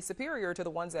obviously superior to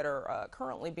the ones that are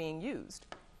currently being used.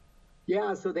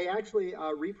 Yeah, so they actually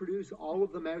reproduce all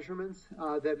of the measurements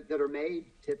that are made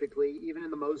typically, even in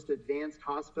the most advanced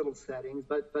hospital settings.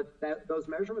 But those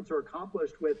measurements are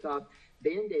accomplished with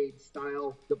Band-Aid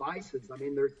style devices. I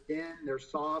mean, they're thin, they're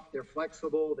soft, they're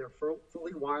flexible, they're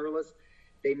fully wireless.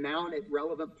 They mount at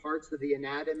relevant parts of the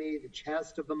anatomy, the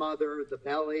chest of the mother, the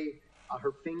belly,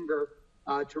 her finger,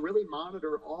 to really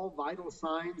monitor all vital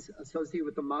signs associated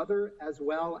with the mother as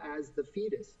well as the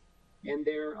fetus. And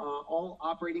they're all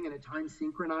operating in a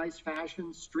time-synchronized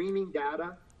fashion, streaming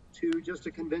data to just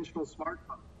a conventional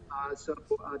smartphone,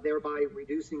 thereby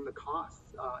reducing the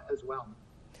costs as well.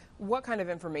 What kind of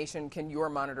information can your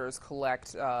monitors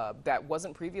collect that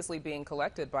wasn't previously being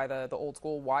collected by the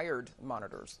old-school wired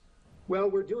monitors? Well,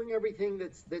 we're doing everything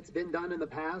that's been done in the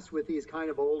past with these kind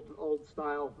of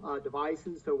old-style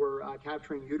devices. So we're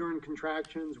capturing uterine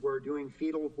contractions, we're doing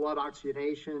fetal blood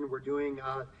oxygenation, we're doing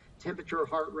temperature,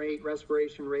 heart rate,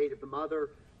 respiration rate of the mother,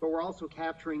 but we're also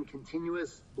capturing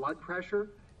continuous blood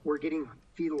pressure. We're getting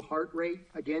fetal heart rate,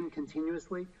 again,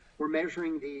 continuously. We're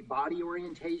measuring the body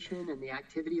orientation and the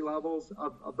activity levels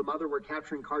of the mother. We're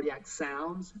capturing cardiac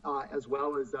sounds as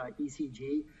well as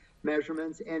ECG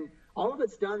measurements. And all of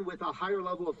it's done with a higher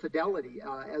level of fidelity,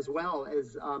 as well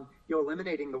as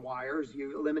eliminating the wires.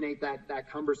 You eliminate that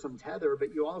cumbersome tether,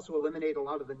 but you also eliminate a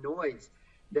lot of the noise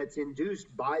that's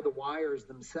induced by the wires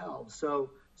themselves. So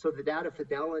the data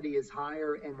fidelity is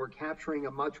higher, and we're capturing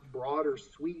a much broader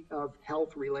suite of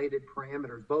health-related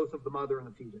parameters, both of the mother and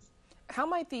the fetus. How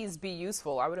might these be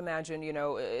useful? I would imagine,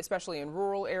 especially in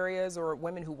rural areas or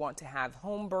women who want to have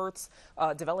home births,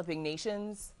 developing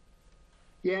nations.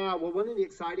 Yeah, well, one of the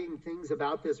exciting things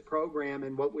about this program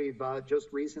and what we've just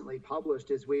recently published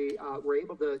is we were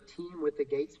able to team with the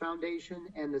Gates Foundation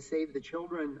and the Save the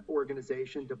Children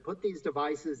organization to put these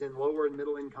devices in lower and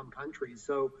middle income countries.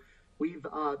 So we've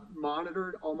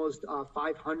monitored almost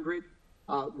 500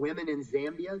 women in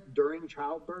Zambia during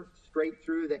childbirth, straight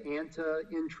through the ante,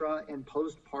 intra, and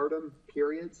postpartum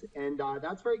periods. And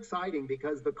that's very exciting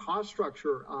because the cost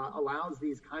structure allows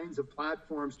these kinds of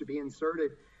platforms to be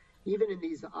inserted even in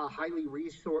these highly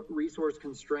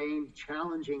resource-constrained,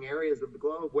 challenging areas of the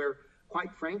globe where,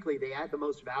 quite frankly, they add the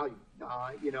most value.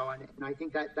 And I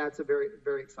think that's a very,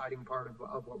 very exciting part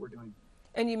of what we're doing.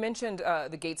 And you mentioned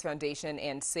the Gates Foundation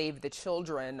and Save the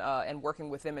Children and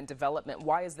working with them in development.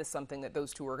 Why is this something that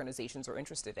those two organizations are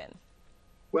interested in?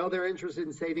 Well, they're interested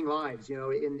in saving lives,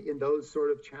 in those sort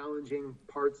of challenging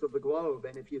parts of the globe.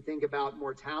 And if you think about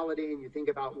mortality and you think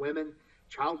about women,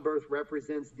 childbirth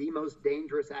represents the most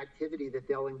dangerous activity that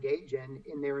they'll engage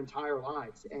in their entire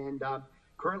lives. And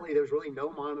currently, there's really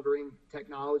no monitoring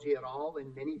technology at all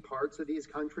in many parts of these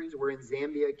countries. We're in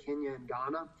Zambia, Kenya, and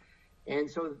Ghana. And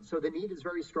so the need is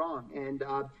very strong. And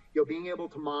being able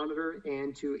to monitor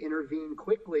and to intervene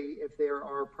quickly if there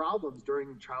are problems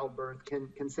during childbirth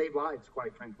can save lives,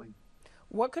 quite frankly.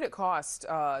 What could it cost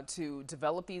to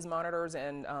develop these monitors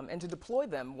and to deploy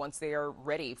them once they are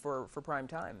ready for prime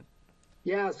time?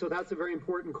 Yeah, so that's a very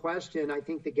important question. I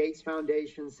think the Gates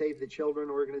Foundation, Save the Children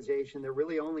organization, they're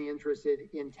really only interested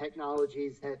in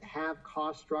technologies that have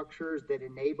cost structures that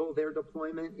enable their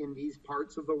deployment in these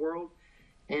parts of the world.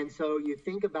 And so you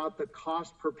think about the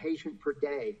cost per patient per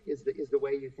day is the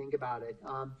way you think about it.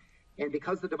 And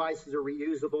because the devices are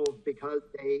reusable, because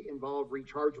they involve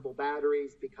rechargeable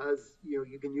batteries, because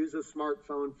you can use a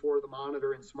smartphone for the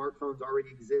monitor, and smartphones already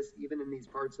exist even in these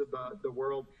parts of the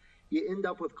world, you end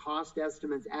up with cost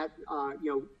estimates at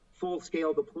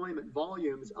full-scale deployment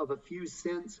volumes of a few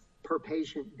cents per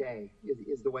patient day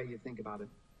is the way you think about it.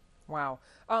 Wow.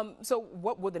 So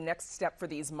what would the next step for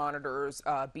these monitors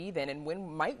be then, and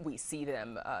when might we see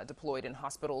them deployed in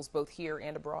hospitals both here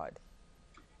and abroad?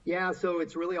 Yeah, so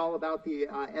it's really all about the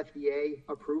FDA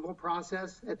approval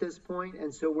process at this point,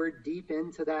 and so we're deep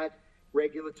into that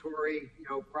regulatory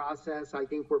process. I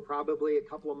think we're probably a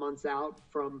couple of months out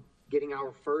from getting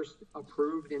our first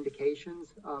approved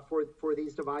indications for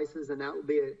these devices, and that will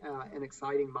be an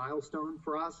exciting milestone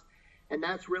for us. And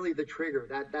that's really the trigger.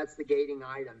 That's the gating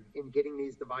item in getting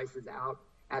these devices out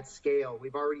at scale.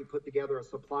 We've already put together a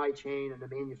supply chain and a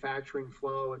manufacturing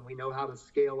flow, and we know how to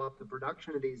scale up the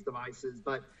production of these devices.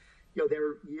 But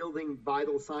they're yielding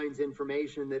vital signs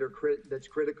information that's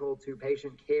critical to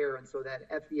patient care, and so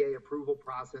that FDA approval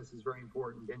process is very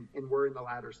important, and we're in the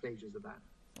latter stages of that.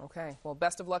 Okay. Well,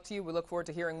 best of luck to you. We look forward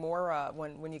to hearing more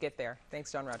when you get there.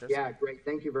 Thanks, John Rogers. Yeah, great.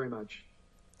 Thank you very much.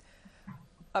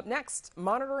 Up next,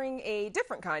 monitoring a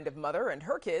different kind of mother and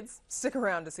her kids. Stick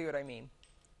around to see what I mean.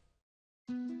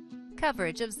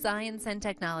 Coverage of science and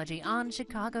technology on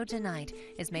Chicago Tonight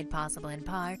is made possible in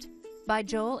part by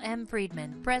Joel M.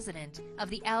 Friedman, president of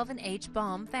the Alvin H.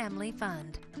 Baum Family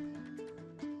Fund.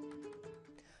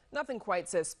 Nothing quite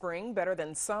says spring better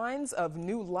than signs of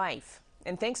new life.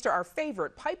 And thanks to our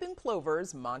favorite piping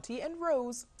plovers, Monty and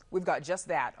Rose, we've got just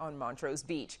that on Montrose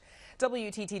Beach.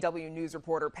 WTTW News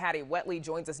reporter Patty Wetley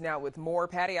joins us now with more.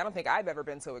 Patty, I don't think I've ever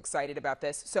been so excited about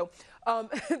this. So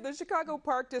the Chicago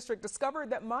Park District discovered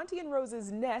that Monty and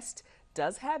Rose's nest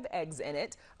does have eggs in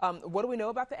it. What do we know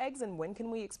about the eggs, and when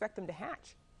can we expect them to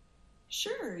hatch?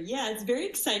 Sure. Yeah, it's very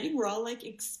exciting. We're all like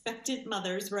expectant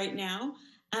mothers right now.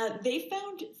 They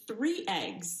found 3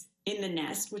 eggs in the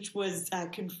nest, which was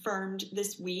confirmed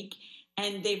this week.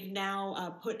 And they've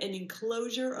now put an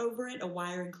enclosure over it, a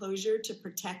wire enclosure to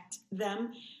protect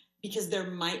them, because there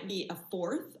might be a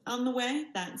 4th on the way.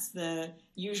 That's the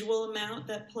usual amount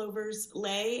that plovers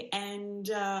lay. And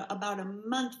about a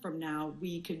month from now,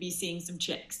 we could be seeing some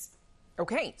chicks.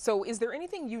 Okay, so is there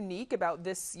anything unique about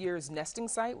this year's nesting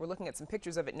site? We're looking at some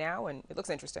pictures of it now, and it looks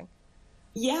interesting.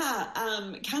 Yeah,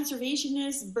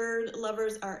 conservationists, bird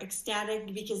lovers are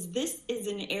ecstatic because this is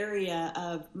an area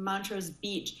of Montrose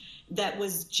Beach that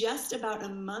was just about a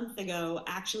month ago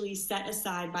actually set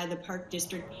aside by the Park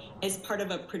District as part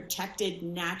of a protected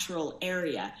natural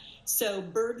area. So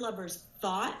bird lovers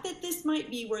thought that this might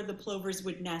be where the plovers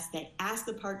would nest. They asked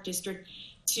the park district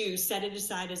to set it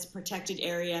aside as a protected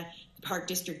area. The park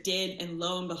district did, and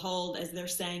lo and behold, as they're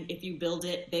saying, if you build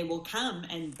it, they will come,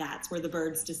 and that's where the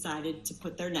birds decided to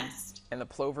put their nest. And the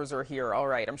plovers are here. All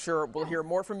right, I'm sure we'll hear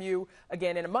more from you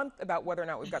again in a month about whether or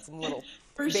not we've got some little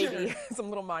some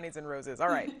little Monties and Roses. All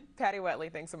right, Patty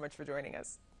Wetley, thanks so much for joining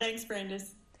us. Thanks,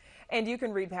 Brandis. And you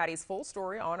can read Patty's full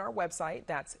story on our website.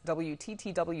 That's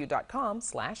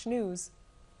WTTW.com/news.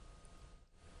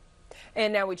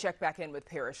 And now we check back in with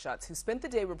Paris Schutz, who spent the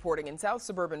day reporting in South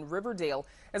Suburban Riverdale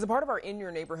as a part of our In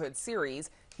Your Neighborhood series.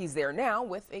 He's there now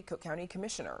with a Cook County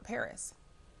Commissioner. Paris.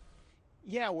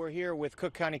 Yeah, we're here with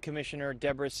Cook County Commissioner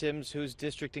Deborah Sims, whose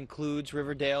district includes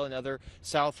Riverdale and other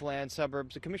Southland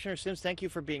suburbs. Commissioner Sims, thank you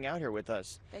for being out here with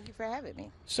us. Thank you for having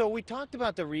me. So we talked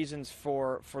about the reasons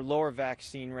for lower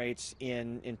vaccine rates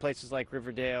in places like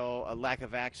Riverdale, a lack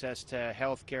of access to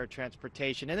health care,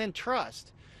 transportation, and then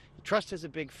trust. Trust is a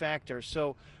big factor.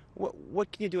 So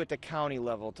what can you do at the county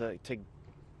level to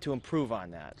improve on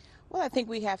that? Well, I think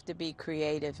we have to be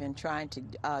creative in trying to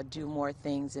do more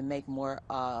things and make more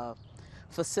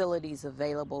facilities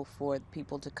available for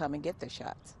people to come and get their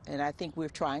shots. And I think we're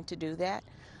trying to do that.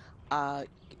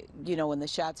 You know, when the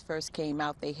shots first came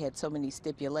out, they had so many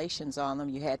stipulations on them.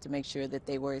 You had to make sure that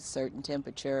they were a certain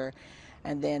temperature,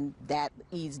 and then that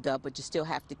eased up, but you still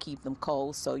have to keep them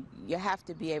cold. So you have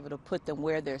to be able to put them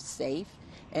where they're safe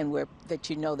and where that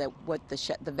you know that what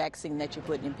the vaccine that you're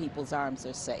putting in people's arms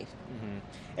are safe. Mm-hmm.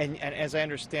 And as I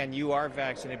understand, you are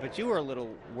vaccinated, but you were a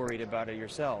little worried about it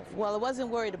yourself. Well, I wasn't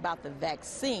worried about the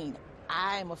vaccine.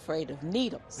 I'm afraid of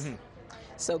needles. Mm-hmm.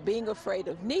 So being afraid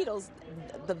of needles,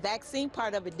 the vaccine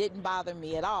part of it didn't bother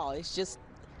me at all. It's just,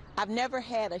 I've never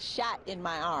had a shot in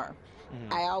my arm.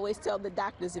 Mm-hmm. I always tell the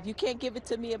doctors, if you can't give it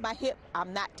to me in my hip,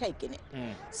 I'm not taking it.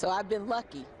 Mm. So I've been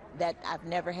lucky that I've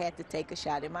never had to take a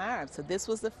shot in my arm. So this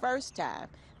was the first time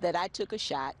that I took a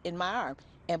shot in my arm.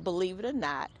 And believe it or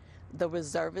not, the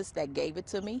reservist that gave it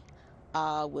to me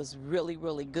was really,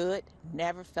 really good.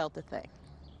 Never felt a thing.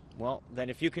 Well, then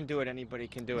if you can do it, anybody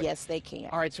can do it. Yes, they can.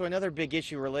 All right, so another big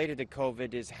issue related to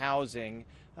COVID is housing.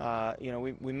 You know,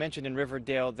 we mentioned in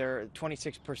Riverdale,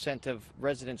 26% of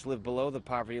residents live below the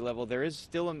poverty level. There is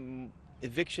still an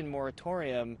eviction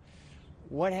moratorium.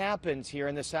 What happens here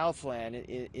in the Southland,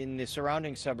 in the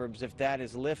surrounding suburbs, if that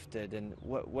is lifted, and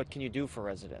what can you do for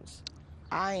residents?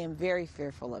 I am very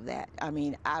fearful of that. I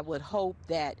mean, I would hope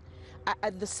that,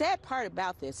 the sad part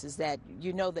about this is that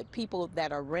you know that people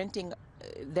that are renting,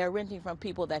 they're renting from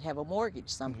people that have a mortgage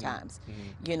sometimes.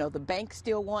 Mm-hmm. You know, the bank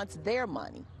still wants their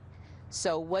money.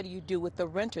 So what do you do with the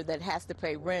renter that has to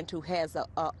pay rent, who has the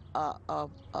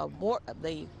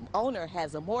owner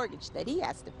has a mortgage that he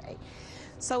has to pay?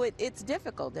 So it's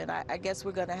difficult, and I guess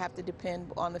we're going to have to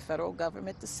depend on the federal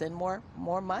government to send more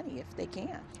money if they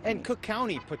can. And Cook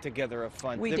County put together a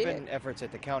fund. There have been efforts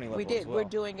at the county level. We did. As well. We're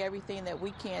doing everything that we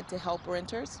can to help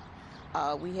renters.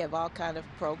 We have all kind of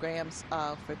programs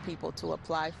for people to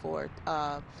apply for.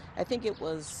 I think it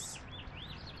was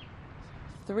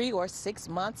 3 or 6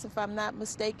 months, if I'm not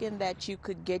mistaken, that you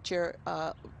could get your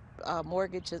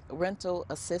mortgage rental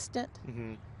assistant.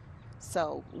 Mm-hmm.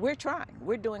 So we're trying.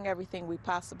 We're doing everything we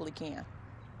possibly can.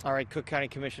 All right, Cook County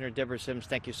Commissioner Deborah Sims,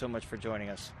 thank you so much for joining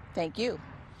us. Thank you.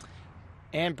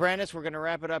 And Brandis, we're going to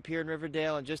wrap it up here in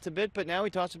Riverdale in just a bit, but now we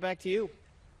toss it back to you.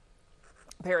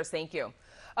 Paris, thank you.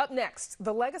 Up next,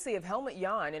 the legacy of Helmut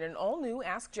Jahn in an all-new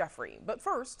Ask Jeffrey. But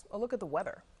first, a look at the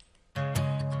weather.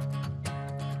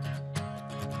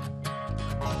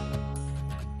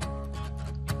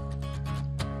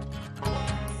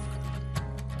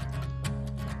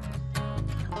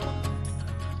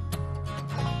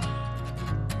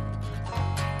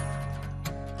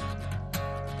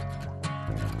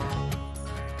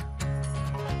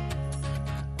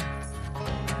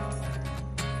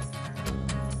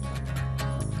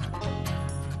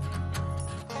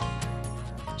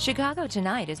 Chicago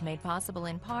Tonight is made possible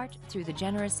in part through the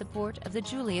generous support of the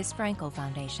Julius Frankel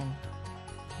Foundation.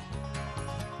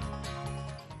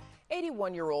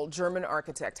 81-year-old German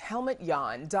architect Helmut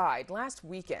Jahn died last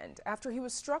weekend after he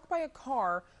was struck by a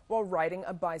car while riding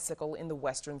a bicycle in the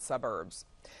western suburbs.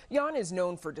 Jahn is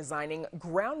known for designing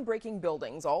groundbreaking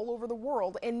buildings all over the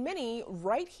world, and many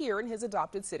right here in his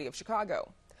adopted city of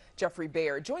Chicago. Jeffrey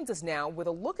Bayer joins us now with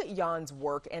a look at Jahn's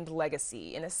work and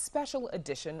legacy in a special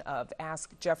edition of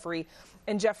Ask Jeffrey.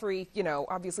 And Jeffrey, you know,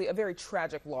 obviously a very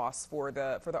tragic loss for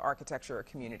the architecture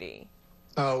community.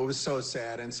 Oh, it was so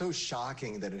sad and so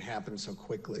shocking that it happened so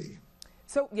quickly.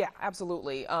 So, yeah,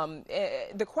 absolutely.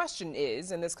 The question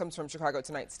is, and this comes from Chicago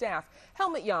Tonight staff,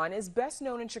 Helmut Jahn is best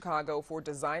known in Chicago for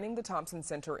designing the Thompson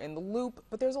Center in the Loop,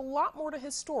 but there's a lot more to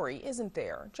his story, isn't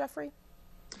there? Jeffrey?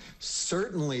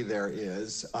 Certainly there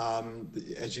is.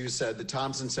 As you said, the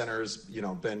Thompson Center has,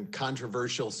 been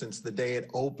controversial since the day it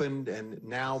opened, and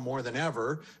now more than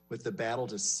ever with the battle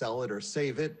to sell it or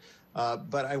save it.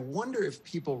 But I wonder if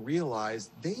people realize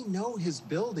they know his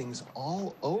buildings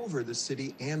all over the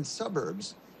city and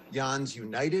suburbs. Jahn's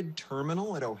United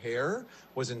Terminal at O'Hare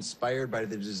was inspired by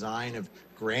the design of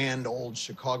grand old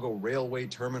Chicago railway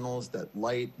terminals that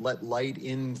let light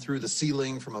in through the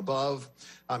ceiling from above.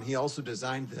 He also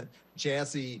designed the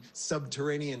jazzy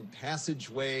subterranean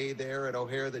passageway there at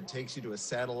O'Hare that takes you to a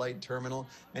satellite terminal.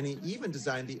 And he even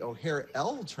designed the O'Hare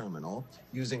L terminal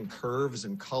using curves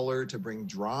and color to bring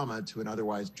drama to an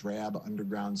otherwise drab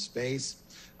underground space.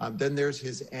 Then there's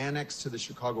his annex to the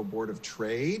Chicago Board of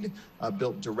Trade,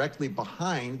 built directly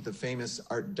behind the famous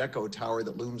Art Deco tower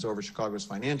that looms over Chicago's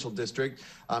financial district.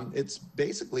 It's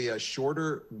basically a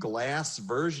shorter glass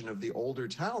version of the older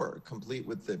tower, complete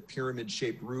with the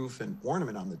pyramid-shaped roof and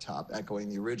ornament on the top, echoing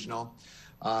the original.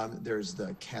 There's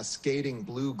the cascading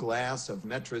blue glass of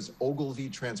Metra's Ogilvy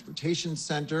Transportation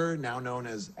Center, now known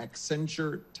as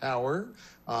Accenture Tower,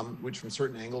 which from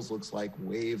certain angles looks like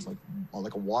waves,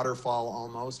 like a waterfall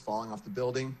almost, falling off the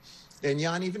building. And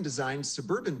Jahn even designed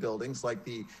suburban buildings like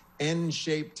the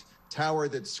N-shaped tower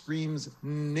that screams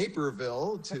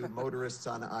Naperville to motorists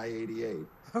on I-88.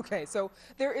 Okay, so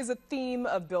there is a theme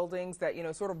of buildings that,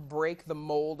 sort of break the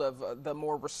mold of the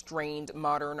more restrained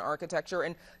modern architecture.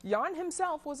 And Jahn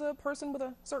himself was a person with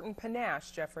a certain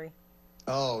panache, Jeffrey.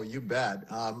 Oh, you bet.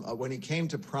 When he came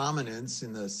to prominence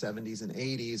in the 70s and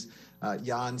 80s,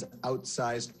 Jahn's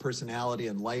outsized personality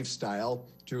and lifestyle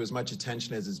drew as much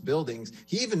attention as his buildings.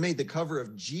 He even made the cover of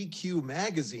GQ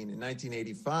magazine in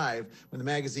 1985. When the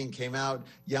magazine came out,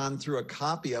 Jahn threw a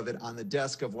copy of it on the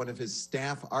desk of one of his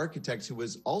staff architects, who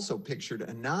was also pictured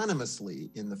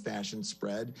anonymously in the fashion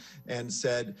spread, and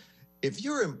said, "If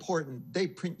you're important, they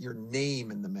print your name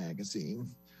in the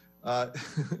magazine."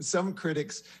 Some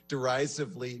critics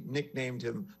derisively nicknamed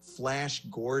him Flash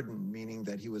Gordon, meaning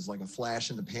that he was like a flash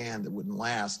in the pan that wouldn't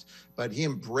last. But he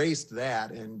embraced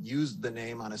that and used the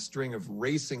name on a string of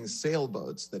racing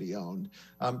sailboats that he owned.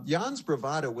 Jahn's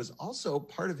bravado was also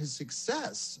part of his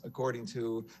success, according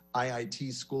to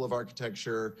IIT School of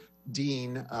Architecture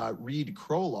Dean Reed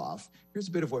Kroloff. Here's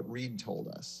a bit of what Reed told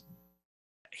us.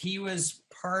 He was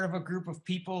part of a group of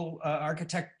people,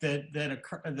 architect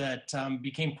that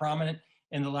became prominent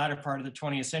in the latter part of the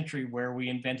 20th century, where we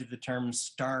invented the term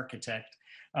star architect,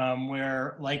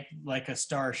 where like a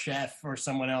star chef or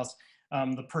someone else,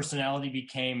 the personality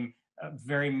became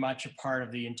very much a part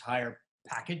of the entire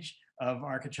package of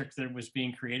architecture that was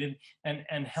being created.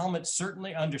 And Helmut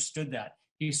certainly understood that.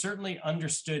 He certainly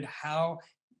understood how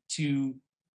to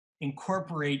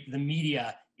incorporate the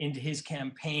media into his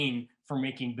campaign for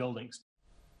making buildings.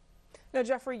 Now,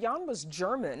 Jeffrey, Jahn was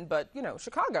German, but,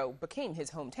 Chicago became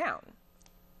his hometown.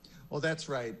 Well, that's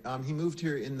right. He moved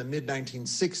here in the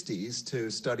mid-1960s to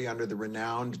study under the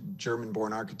renowned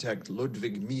German-born architect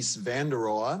Ludwig Mies van der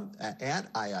Rohe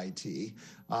at IIT.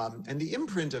 And the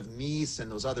imprint of Mies and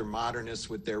those other modernists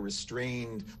with their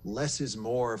restrained less is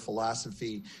more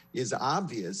philosophy is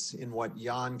obvious in what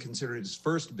Jahn considered his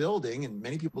first building, and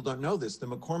many people don't know this, the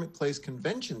McCormick Place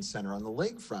Convention Center on the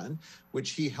lakefront,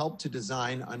 which he helped to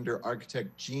design under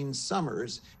architect Gene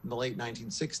Summers in the late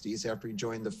 1960s after he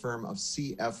joined the firm of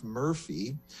C.F.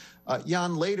 Murphy.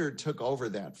 Jahn later took over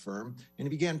that firm, and he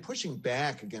began pushing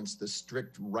back against the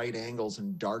strict right angles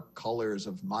and dark colors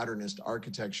of modernist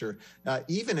architecture,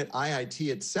 even at IIT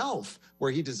itself,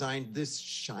 where he designed this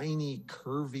shiny,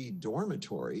 curvy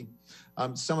dormitory.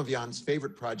 Some of Jahn's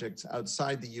favorite projects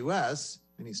outside the U.S.,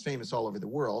 and he's famous all over the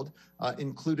world,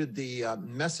 included the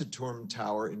Messeturm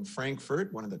Tower in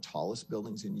Frankfurt, one of the tallest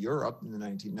buildings in Europe in the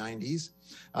 1990s.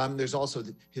 There's also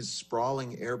his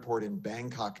sprawling airport in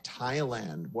Bangkok,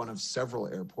 Thailand, one of several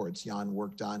airports Jahn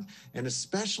worked on, and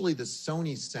especially the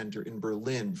Sony Center in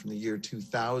Berlin from the year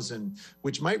 2000,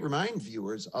 which might remind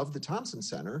viewers of the Thompson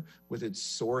Center with its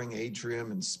soaring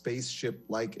atrium and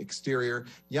spaceship-like exterior.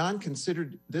 Jahn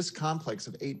considered this complex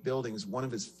of 8 buildings one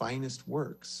of his finest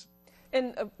works.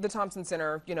 And the Thompson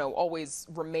Center, always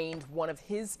remained one of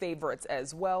his favorites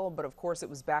as well. But of course, it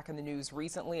was back in the news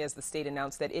recently as the state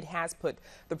announced that it has put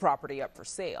the property up for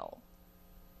sale.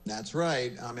 That's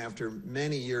right. After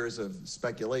many years of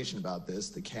speculation about this,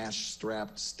 the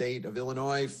cash-strapped state of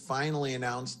Illinois finally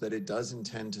announced that it does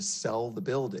intend to sell the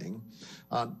building.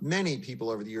 Many people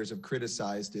over the years have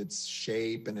criticized its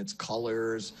shape and its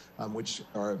colors, which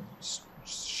are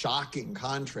shocking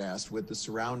contrast with the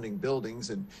surrounding buildings,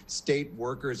 and state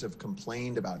workers have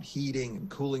complained about heating and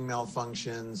cooling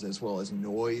malfunctions as well as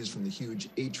noise from the huge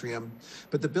atrium.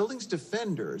 But the building's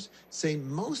defenders say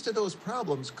most of those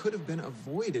problems could have been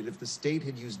avoided if the state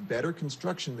had used better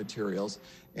construction materials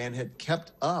and had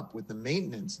kept up with the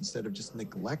maintenance instead of just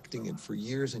neglecting it for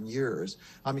years and years.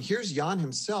 Here's Jahn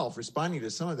himself responding to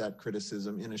some of that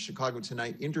criticism in a Chicago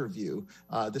Tonight interview.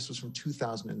 This was from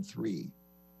 2003.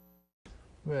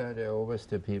 Well, there are always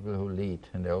the people who lead,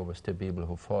 and there are always the people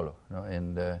who follow. You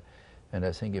know? And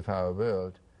I think if our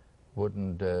world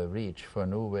wouldn't reach for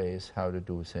new ways how to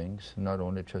do things, not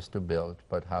only just to build,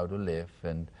 but how to live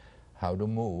and how to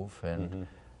move and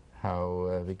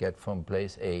how we get from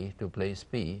place A to place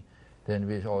B, then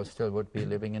we all still would be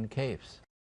living in caves.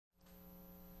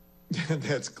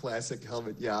 That's classic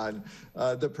Helmut Jahn.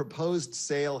 The proposed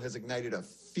sale has ignited a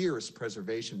fierce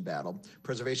preservation battle.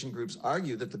 Preservation groups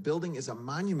argue that the building is a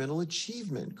monumental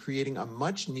achievement, creating a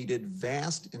much-needed,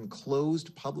 vast,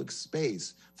 enclosed public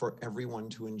space for everyone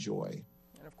to enjoy.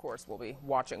 And of course, we'll be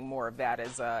watching more of that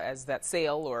as that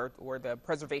sale or the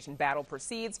preservation battle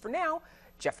proceeds. For now,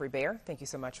 Jeffrey Baer, thank you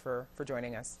so much for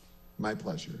joining us. My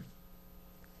pleasure.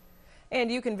 And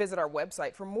you can visit our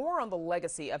website for more on the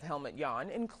legacy of Helmut Jahn,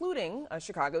 including a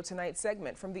Chicago Tonight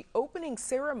segment from the opening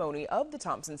ceremony of the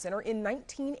Thompson Center in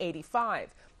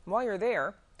 1985. While you're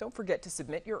there, don't forget to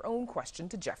submit your own question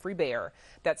to Jeffrey Baer.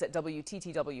 That's at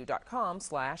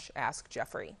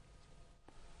WTTW.com/AskJeffrey.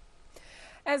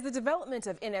 As the development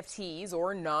of NFTs,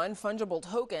 or non-fungible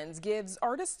tokens, gives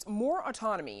artists more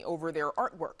autonomy over their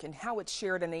artwork and how it's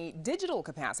shared in a digital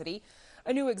capacity,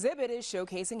 a new exhibit is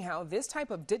showcasing how this type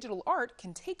of digital art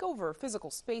can take over physical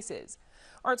spaces.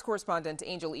 Arts correspondent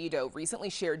Angel Ito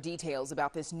recently shared details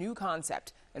about this new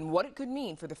concept and what it could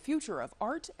mean for the future of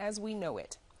art as we know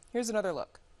it. Here's another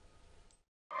look.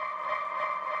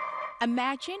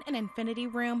 Imagine an infinity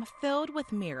room filled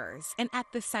with mirrors, and at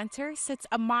the center sits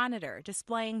a monitor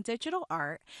displaying digital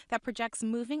art that projects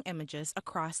moving images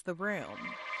across the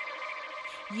room.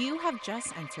 You have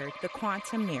just entered the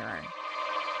quantum mirror.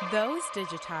 Those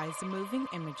digitized moving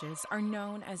images are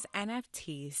known as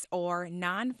NFTs, or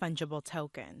non-fungible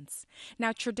tokens.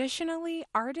 Now, traditionally,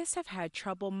 artists have had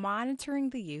trouble monitoring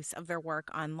the use of their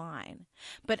work online,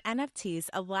 but NFTs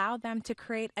allow them to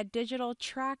create a digital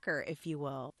tracker, if you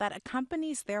will, that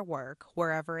accompanies their work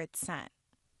wherever it's sent.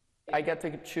 I get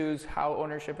to choose how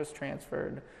ownership is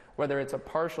transferred, whether it's a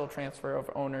partial transfer of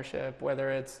ownership,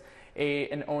 whether it's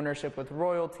an ownership with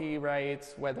royalty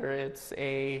rights, whether it's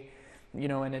an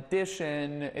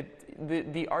addition.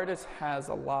 The artist has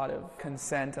a lot of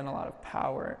consent and a lot of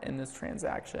power in this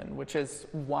transaction, which is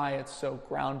why it's so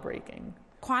groundbreaking.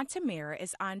 Quantum Mirror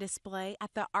is on display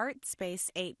at the Art Space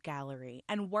 8 Gallery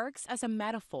and works as a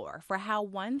metaphor for how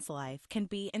one's life can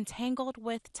be entangled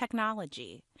with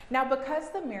technology. Now,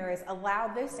 because the mirrors allow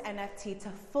this NFT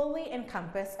to fully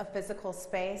encompass a physical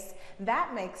space,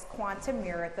 that makes Quantum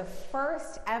Mirror the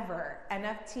first ever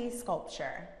NFT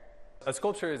sculpture. A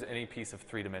sculpture is any piece of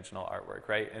three-dimensional artwork,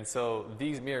 right? And so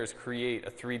these mirrors create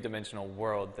a three-dimensional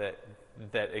world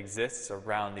that exists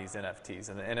around these NFTs,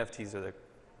 and the NFTs are the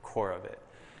core of it,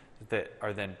 that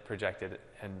are then projected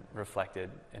and reflected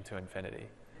into infinity.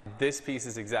 This piece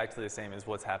is exactly the same as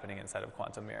what's happening inside of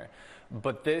Quantum Mirror,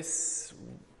 but this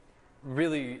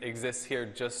really exists here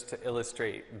just to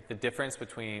illustrate the difference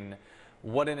between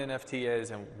what an NFT is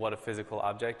and what a physical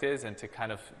object is, and to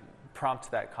kind of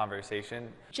prompt that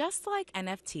conversation. Just like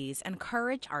NFTs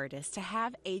encourage artists to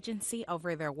have agency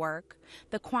over their work,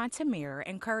 the Quantum Mirror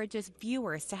encourages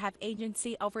viewers to have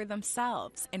agency over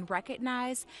themselves and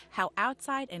recognize how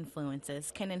outside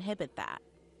influences can inhibit that.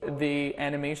 The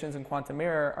animations in Quantum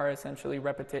Mirror are essentially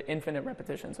infinite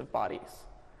repetitions of bodies.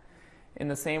 In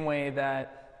the same way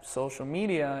that social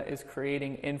media is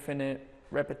creating infinite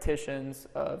repetitions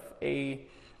of an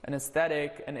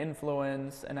aesthetic, an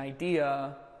influence, an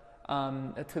idea,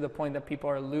 to the point that people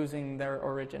are losing their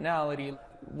originality.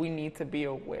 We need to be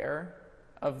aware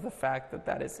of the fact that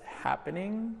that is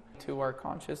happening to our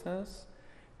consciousness,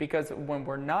 because when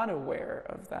we're not aware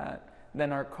of that,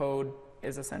 then our code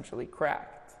is essentially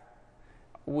cracked.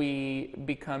 We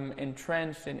become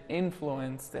entrenched and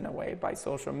influenced in a way by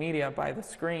social media, by the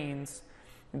screens,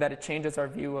 that it changes our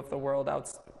view of the world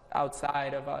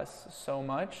outside of us so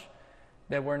much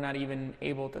that we're not even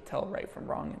able to tell right from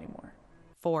wrong anymore.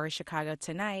 For Chicago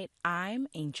Tonight, I'm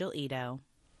Angel Ito.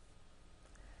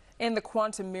 And the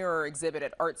Quantum Mirror exhibit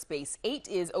at Art Space 8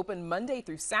 is open Monday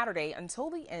through Saturday until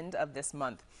the end of this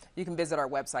month. You can visit our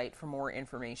website for more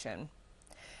information.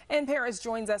 And Paris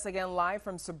joins us again live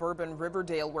from suburban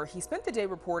Riverdale, where he spent the day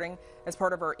reporting as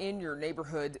part of our In Your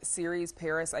Neighborhood series.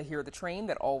 Paris, I hear the train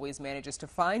that always manages to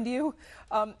find you.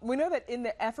 We know that in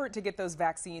the effort to get those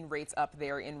vaccine rates up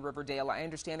there in Riverdale, I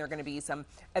understand there are going to be some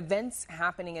events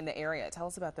happening in the area. Tell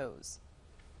us about those.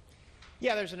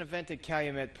 Yeah, there's an event at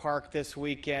Calumet Park this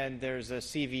weekend. There's a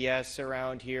CVS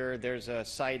around here. There's a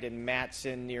site in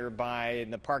Matson nearby,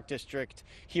 and the Park District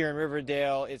here in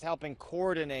Riverdale is helping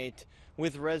coordinate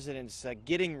with residents,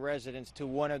 getting residents to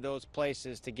one of those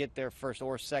places to get their first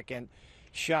or second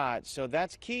shot. So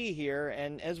that's key here,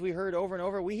 and as we heard over and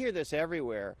over, we hear this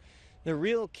everywhere. The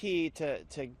real key to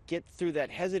get through that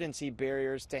hesitancy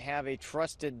barrier is to have a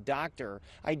trusted doctor.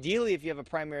 Ideally, if you have a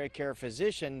primary care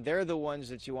physician, they're the ones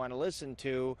that you want to listen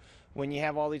to when you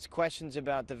have all these questions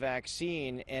about the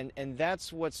vaccine, and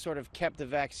that's what's sort of kept the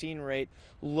vaccine rate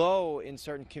low in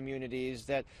certain communities,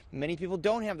 that many people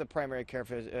don't have the primary care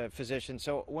physician.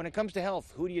 So when it comes to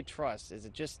health, who do you trust? Is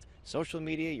it just social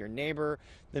media, your neighbor,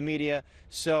 the media?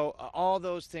 So all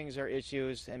those things are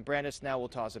issues, and Brandis, now we'll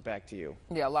toss it back to you.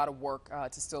 Yeah, a lot of work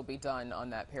to still be done on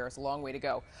that, Paris. A long way to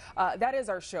go. That is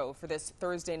our show for this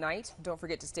Thursday night. Don't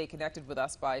forget to stay connected with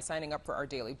us by signing up for our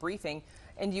daily briefing.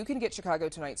 And you can get Chicago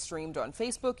Tonight streamed on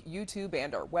Facebook, YouTube,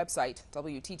 and our website,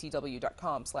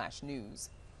 WTTW.com/news.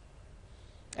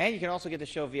 And you can also get the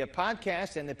show via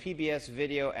podcast and the PBS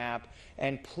video app.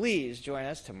 And please join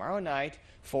us tomorrow night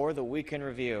for the Weekend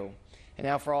Review. And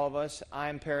now for all of us,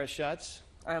 I'm Paris Schutz.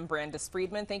 I'm Brandis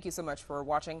Friedman. Thank you so much for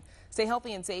watching. Stay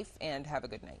healthy and safe, and have a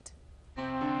good night.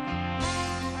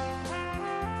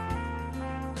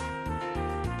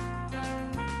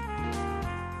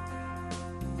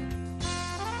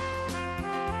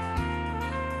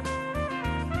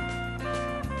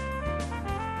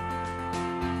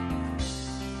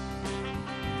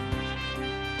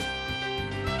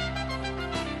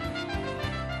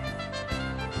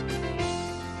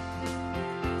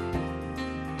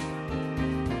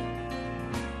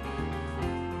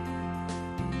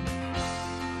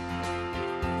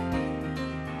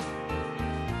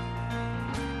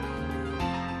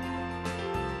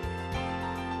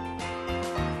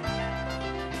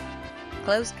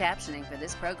 Closed captioning for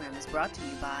this program is brought to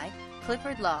you by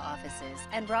Clifford Law Offices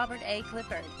and Robert A.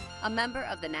 Clifford, a member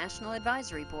of the National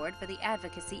Advisory Board for the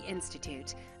Advocacy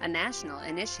Institute, a national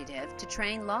initiative to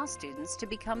train law students to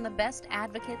become the best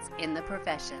advocates in the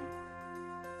profession.